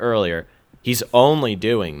saying earlier, he's only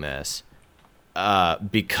doing this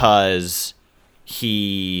because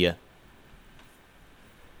he's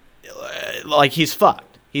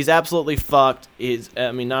fucked. He's absolutely fucked.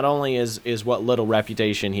 Not only is what little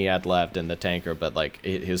reputation he had left in the tanker, but like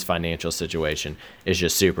his financial situation is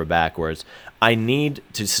just super backwards. I need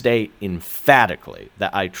to state emphatically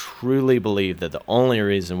that I truly believe that the only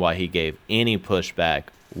reason why he gave any pushback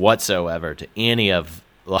whatsoever to any of,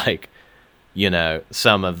 like, you know,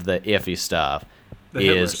 some of the iffy stuff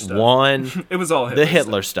is one. It was all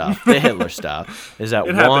Hitler stuff. The Hitler stuff is that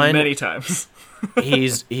it happened many times.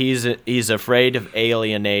 he's afraid of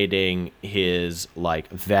alienating his like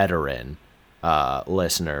veteran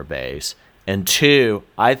listener base, and two,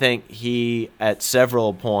 I think he at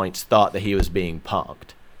several points thought that he was being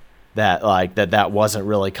punked, that wasn't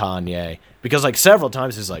really Kanye, because like several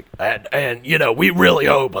times he's like, and you know, we really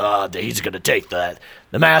hope that he's gonna take the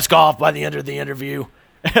mask off by the end of the interview.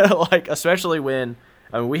 Like, especially when,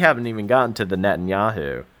 I mean, we haven't even gotten to the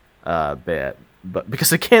Netanyahu bit. But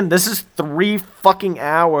because, again, this is 3 fucking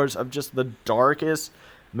hours of just the darkest,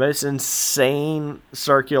 most insane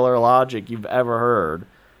circular logic you've ever heard.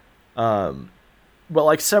 But,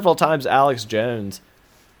 like, several times Alex Jones,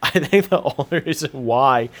 I think the only reason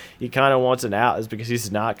why he kind of wants an out is because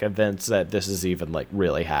he's not convinced that this is even, like,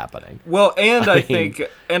 really happening. Well, and I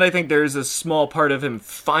think there's a small part of him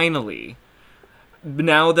finally,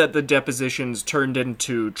 now that the depositions turned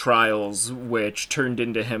into trials, which turned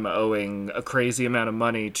into him owing a crazy amount of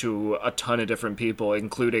money to a ton of different people,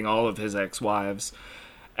 including all of his ex-wives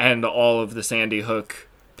and all of the Sandy Hook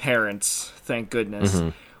parents, thank goodness.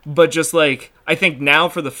 Mm-hmm. But just like, I think now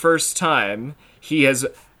for the first time, he has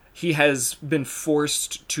been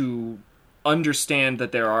forced to understand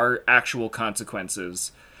that there are actual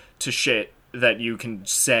consequences to shit that you can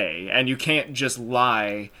say, and you can't just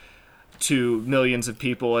lie to millions of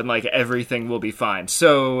people and like everything will be fine.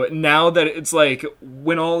 So now that it's like,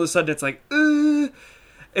 when all of a sudden it's like,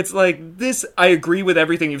 it's like this, I agree with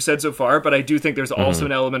everything you've said so far, but I do think there's also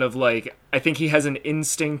an element of like, I think he has an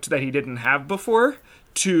instinct that he didn't have before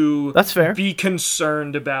to That's fair. Be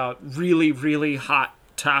concerned about really, really hot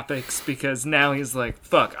topics, because now he's like,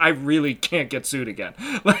 fuck, I really can't get sued again.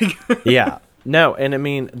 Like, yeah, no, and I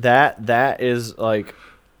mean that is like,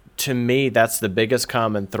 to me, that's the biggest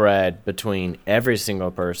common thread between every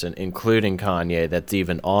single person, including Kanye, that's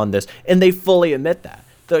even on this. And they fully admit that.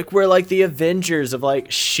 Like, we're like the Avengers of like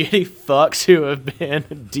shitty fucks who have been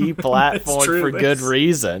deplatformed for good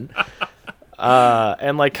reason.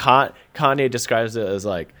 And like Kanye describes it as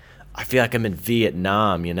like, I feel like I'm in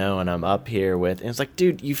Vietnam, you know, and I'm up here with, and it's like,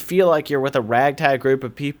 dude, you feel like you're with a ragtag group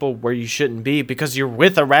of people where you shouldn't be, because you're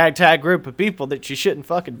with a ragtag group of people that you shouldn't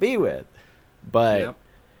fucking be with. But yep.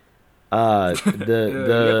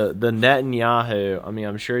 The Netanyahu, I mean,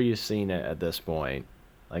 I'm sure you've seen it at this point.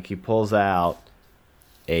 Like, he pulls out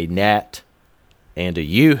a net and a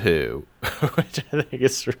Yoo-hoo, which I think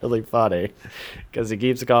is really funny because he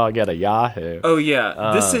keeps calling it a Yahoo. Oh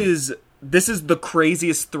yeah, this is the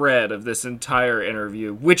craziest thread of this entire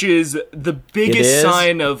interview, which is the biggest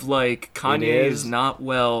sign of like Kanye is not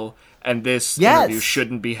well, and this interview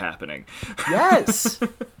shouldn't be happening. Yes,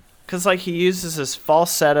 because like he uses this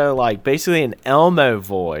falsetto, like basically an Elmo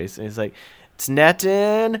voice, and he's like, "It's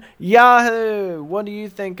Netin Yahoo. What do you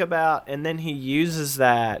think about?" And then he uses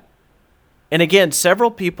that. And again,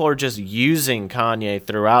 several people are just using Kanye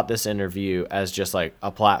throughout this interview as just like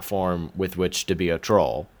a platform with which to be a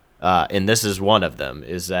troll. And this is one of them,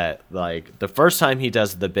 is that like the first time he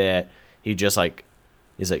does the bit, he's like,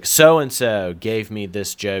 so-and-so gave me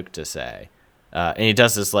this joke to say. And he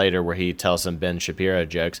does this later where he tells some Ben Shapiro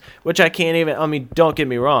jokes, which I mean, don't get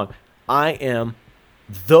me wrong. I am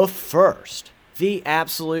the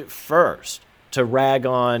absolute first to rag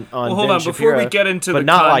on well, hold Ben on, Shapiro, before we get into the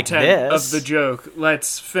not content like of the joke,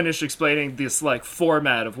 let's finish explaining this like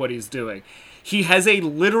format of what he's doing. He has a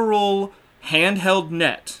literal handheld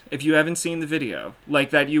net, if you haven't seen the video,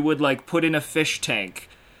 like that you would like put in a fish tank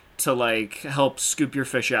to like help scoop your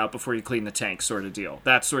fish out before you clean the tank, sort of deal.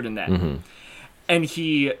 That sort of net. Mm-hmm. And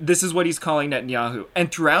this is what he's calling Netanyahu.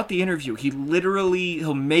 And throughout the interview,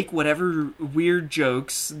 he'll make whatever weird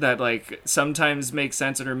jokes that like sometimes make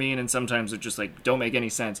sense and are mean, and sometimes it just like don't make any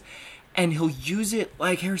sense. And he'll use it,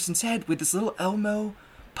 like Harrison said, with this little Elmo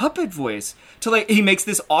puppet voice to like, he makes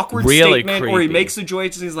this awkward statement, or he makes a joke,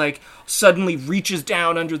 and he's like suddenly reaches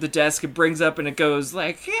down under the desk and brings up, and it goes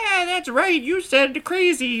like, "Yeah, that's right, you said the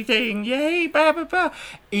crazy thing, yay, blah blah blah."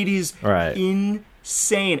 It is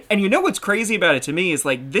insane. And you know what's crazy about it to me is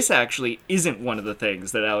like, this actually isn't one of the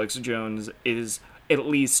things that Alex Jones is at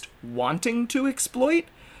least wanting to exploit,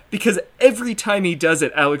 because every time he does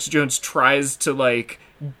it, Alex Jones tries to like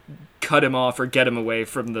cut him off or get him away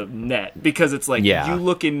from the net, because it's like, you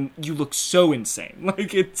look so insane.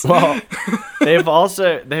 Like, it's they've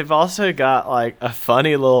also got like a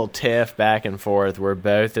funny little tiff back and forth where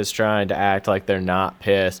both is trying to act like they're not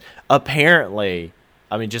pissed. Apparently,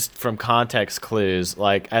 I mean, just from context clues,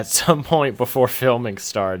 like at some point before filming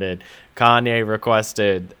started, Kanye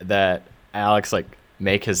requested that Alex like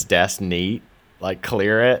make his desk neat, like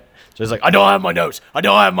clear it. So he's like, I don't have my notes. If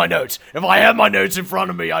I had my notes in front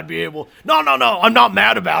of me, I'd be able. No, I'm not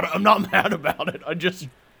mad about it. I just.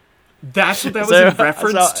 That's what that was in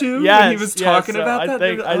reference to when he was talking about that?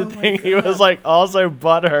 I think he was like also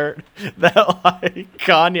butthurt that like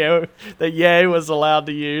Kanye, that Ye was allowed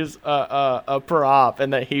to use a prop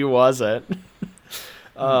and that he wasn't.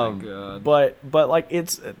 Oh my God. But like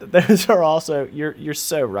those are also, you're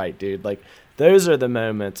so right, dude. Like those are the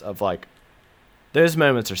moments of like, those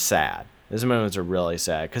moments are sad. Those moments are really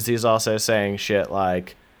sad, because he's also saying shit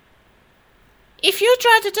like, if you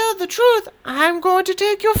try to tell the truth, I'm going to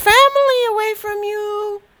take your family away from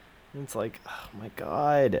you. And it's like, oh my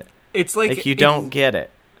God. It's like you don't get it.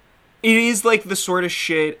 It is like the sort of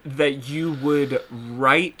shit that you would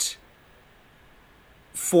write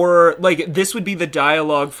for, like, this would be the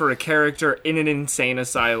dialogue for a character in an insane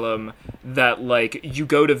asylum that, like, you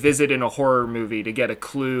go to visit in a horror movie to get a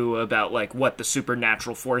clue about, like, what the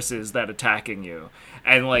supernatural force is that attacking you.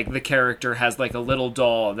 And, like, the character has, like, a little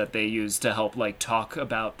doll that they use to help, like, talk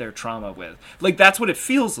about their trauma with. Like, that's what it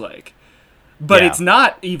feels like. But it's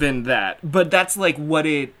not even that. But that's, like,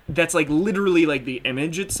 that's, like, literally, like, the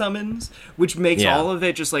image it summons, which makes all of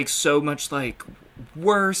it just, like, so much, like,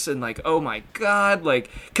 worse, and like, oh my God, like,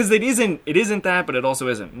 because it isn't that, but it also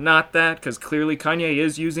isn't not that, because clearly Kanye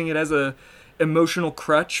is using it as a emotional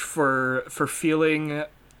crutch for feeling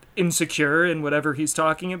insecure in whatever he's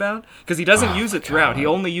talking about, because he doesn't use it throughout. He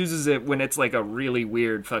only uses it when it's like a really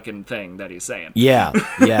weird fucking thing that he's saying. Yeah.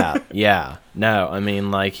 No, I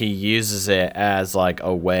mean, like, he uses it as like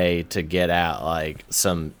a way to get at like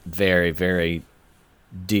some very, very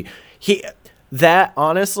deep. That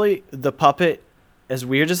honestly, the puppet, as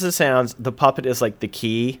weird as it sounds, the puppet is like the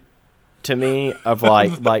key to me of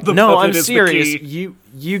like no, I'm serious.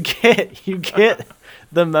 You get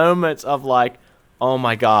the moments of like, oh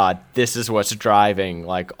my God, this is what's driving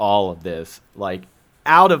like all of this, like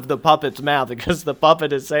out of the puppet's mouth, because the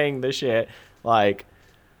puppet is saying this shit like,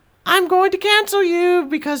 I'm going to cancel you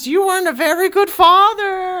because you weren't a very good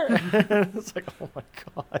father. It's like, oh my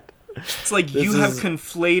God. It's like you have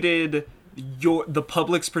conflated the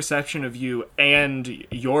public's perception of you and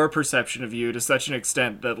your perception of you to such an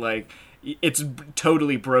extent that like it's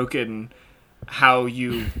totally broken how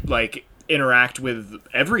you like interact with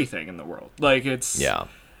everything in the world. Like it's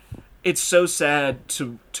so sad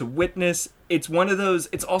to witness. It's one of those,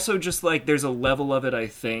 it's also just like there's a level of it, I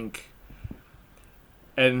think,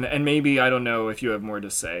 and maybe, I don't know if you have more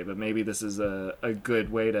to say, but maybe this is a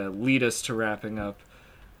good way to lead us to wrapping up.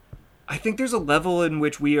 I think there's a level in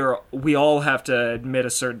which we all have to admit a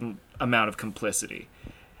certain amount of complicity.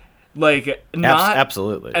 Like, not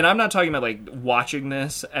absolutely. And I'm not talking about, like, watching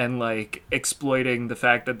this and, like, exploiting the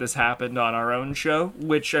fact that this happened on our own show,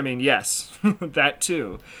 which, I mean, yes, that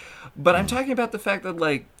too. But I'm talking about the fact that,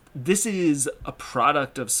 like, this is a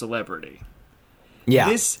product of celebrity.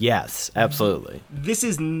 Yeah. Yes, absolutely. This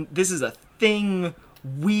is a thing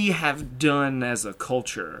we have done as a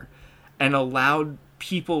culture and allowed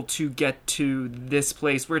people to get to this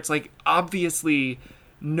place where it's like, obviously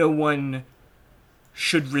no one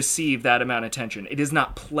should receive that amount of attention. It is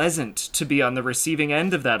not pleasant to be on the receiving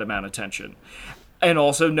end of that amount of attention. And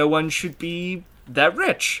also no one should be that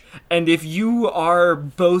rich. And if you are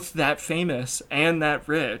both that famous and that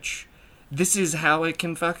rich, this is how it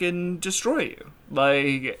can fucking destroy you.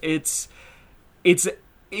 Like, it's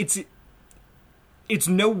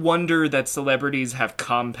no wonder that celebrities have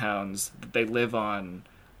compounds that they live on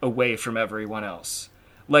away from everyone else.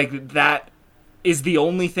 Like, that is the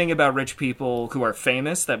only thing about rich people who are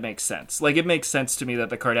famous that makes sense. Like, it makes sense to me that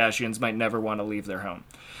the Kardashians might never want to leave their home.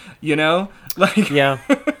 You know? Like, yeah.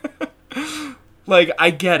 Like, I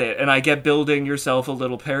get it, and I get building yourself a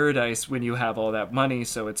little paradise when you have all that money,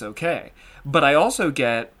 so it's okay. But I also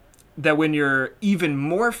get that when you're even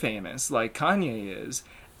more famous, like Kanye is,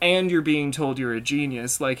 and you're being told you're a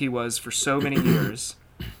genius, like he was for so many years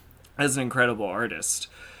as an incredible artist,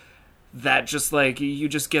 that just, like, you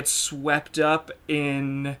just get swept up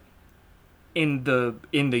in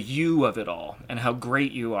the you of it all and how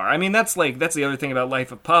great you are. I mean, that's the other thing about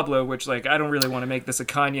Life of Pablo, which, like, I don't really want to make this a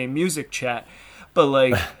Kanye music chat, but,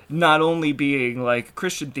 like, not only being, like,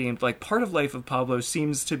 Christian themed, like, part of Life of Pablo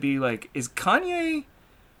seems to be, like, is Kanye,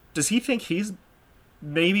 does he think he's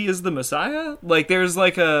maybe is the Messiah? Like, there's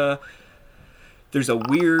a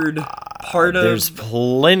weird part of... There's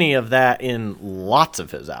plenty of that in lots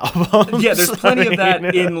of his albums. Yeah, there's plenty of that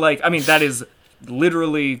in, like, I mean, that is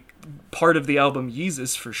literally part of the album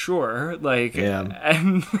Yeezus for sure. Like, yeah.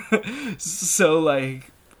 And so,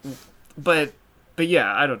 like, but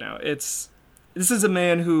yeah, I don't know. This is a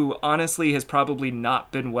man who honestly has probably not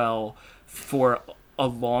been well for a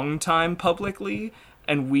long time publicly,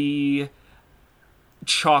 and we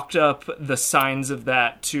chalked up the signs of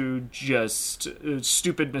that to just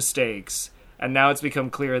stupid mistakes, and now it's become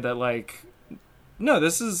clear that, like, no,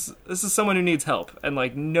 this is someone who needs help, and,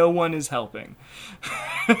 like, no one is helping.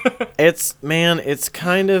 This is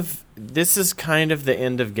kind of the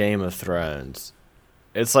end of Game of Thrones.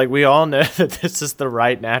 It's like we all know that this is the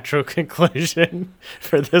right natural conclusion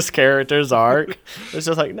for this character's arc. It's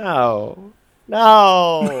just like, no,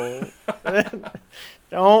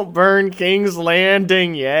 don't burn King's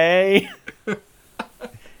Landing, yay.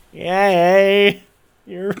 Yay,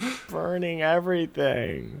 you're burning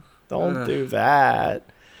everything. Don't do that.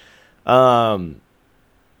 Last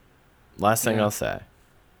thing I'll say.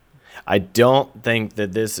 I don't think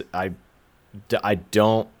that this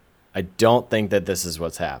is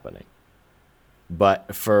what's happening.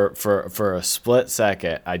 But for a split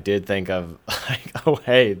second, I did think of, like, oh,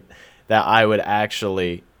 hey, that I would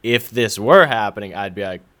actually, if this were happening, I'd be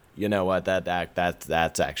like, you know what, that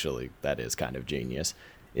is kind of genius.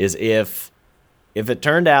 Is if it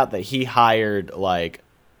turned out that he hired, like,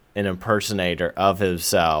 an impersonator of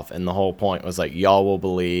himself, and the whole point was, like, y'all will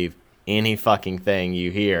believe any fucking thing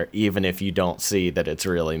you hear, even if you don't see that it's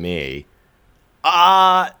really me.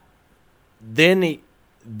 Then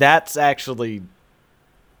that's actually,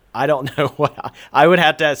 I don't know what, I would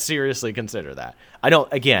have to seriously consider that. I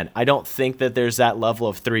don't think that there's that level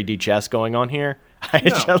of 3D chess going on here.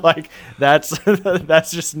 Just, like, that's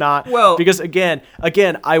just not, well, because again,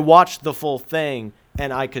 I watched the full thing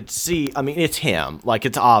and I could see, I mean, it's him, like,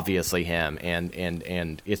 it's obviously him,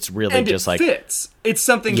 and it's really and just, it like, fits. It's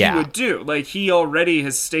something he would do. Like, he already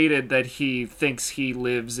has stated that he thinks he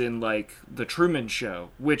lives in, like, the Truman Show,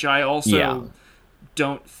 which I also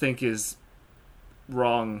don't think is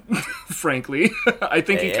wrong, frankly. I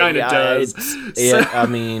think he kind of does. I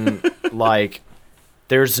mean, like,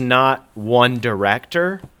 there's not one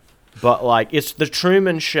director, but, like, it's the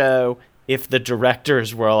Truman Show if the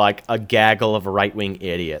directors were, like, a gaggle of right-wing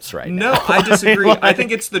idiots now. No, I disagree. Like, I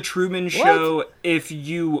think it's the Truman Show if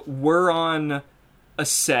you were on a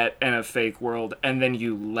set in a fake world and then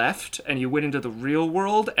you left and you went into the real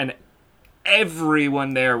world and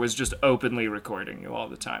everyone there was just openly recording you all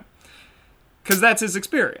the time. Because that's his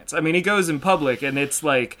experience. I mean, he goes in public and it's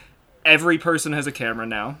like every person has a camera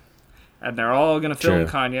now and they're all going to film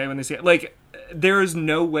Kanye when they see it. Like, there is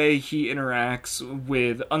no way he interacts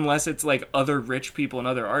with, unless it's like other rich people and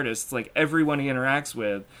other artists, like everyone he interacts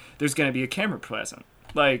with, there's going to be a camera present.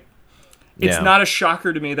 Like, it's not a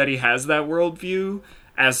shocker to me that he has that worldview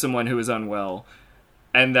as someone who is unwell,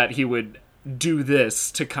 and that he would do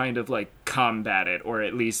this to kind of like combat it, or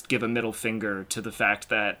at least give a middle finger to the fact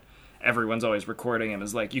that everyone's always recording him.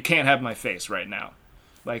 Is like, you can't have my face right now.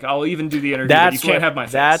 Like, I'll even do the interview, but you can't have my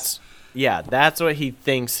face. That's what he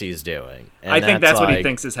thinks he's doing. And I think that's like, what he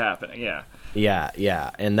thinks is happening. Yeah.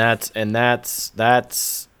 Yeah, and that's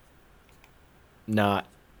not,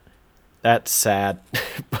 that's sad,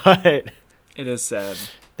 but it is sad.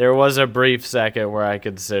 There was a brief second where I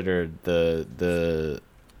considered the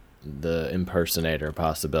impersonator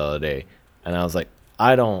possibility, and I was like,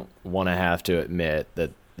 I don't want to have to admit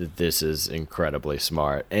that this is incredibly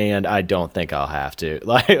smart, and I don't think I'll have to.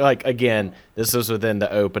 Like again, this was within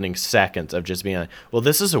the opening seconds of just being like, well,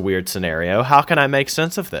 this is a weird scenario. How can I make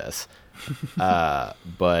sense of this?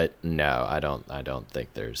 But no, I don't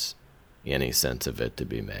think there's any sense of it to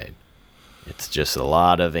be made. It's just a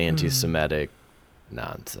lot of anti-Semitic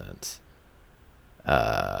nonsense.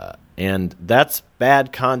 And that's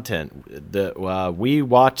bad content. We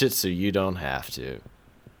watch it so you don't have to.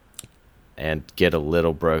 And get a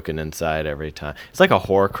little broken inside every time. It's like a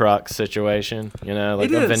Horcrux situation, you know? Like,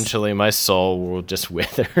 eventually my soul will just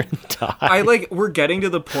wither and die. We're getting to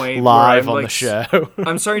the point live where on the show.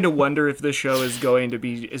 I'm starting to wonder if the show is going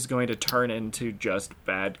to turn into just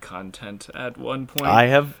bad content at one point. I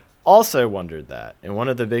have also wondered that. And one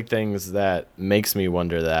of the big things that makes me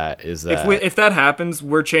wonder that is that... If that happens,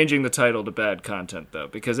 we're changing the title to bad content, though,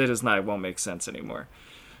 because it won't make sense anymore.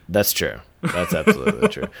 That's true. That's absolutely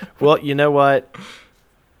true. Well, you know what?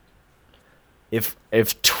 If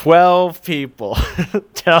 12 people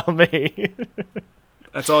tell me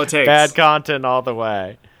that's all it takes. Bad content all the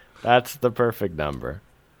way. That's the perfect number.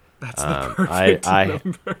 That's the perfect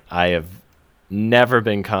number. I have never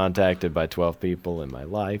been contacted by 12 people in my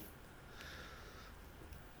life.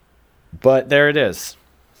 But there it is.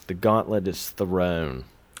 The gauntlet is thrown.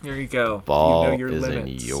 There you go. The ball you know your is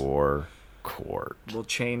limits. in your court. We'll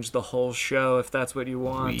change the whole show if that's what you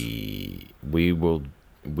want. We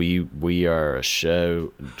are a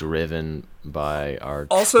show driven by our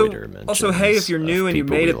Twitter mentions. Also, hey, if you're new and you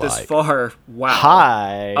made it this far, wow.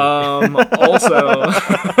 Hi.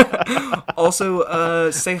 Also,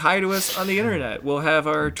 say hi to us on the internet. We'll have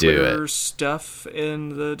our Twitter stuff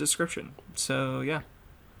in the description. So yeah,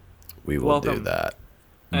 we will do that.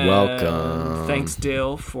 Welcome. Thanks,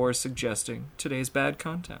 Dale, for suggesting today's bad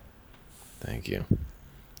content. Thank you.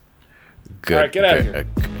 Good. All right, get out of here.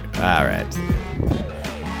 All right.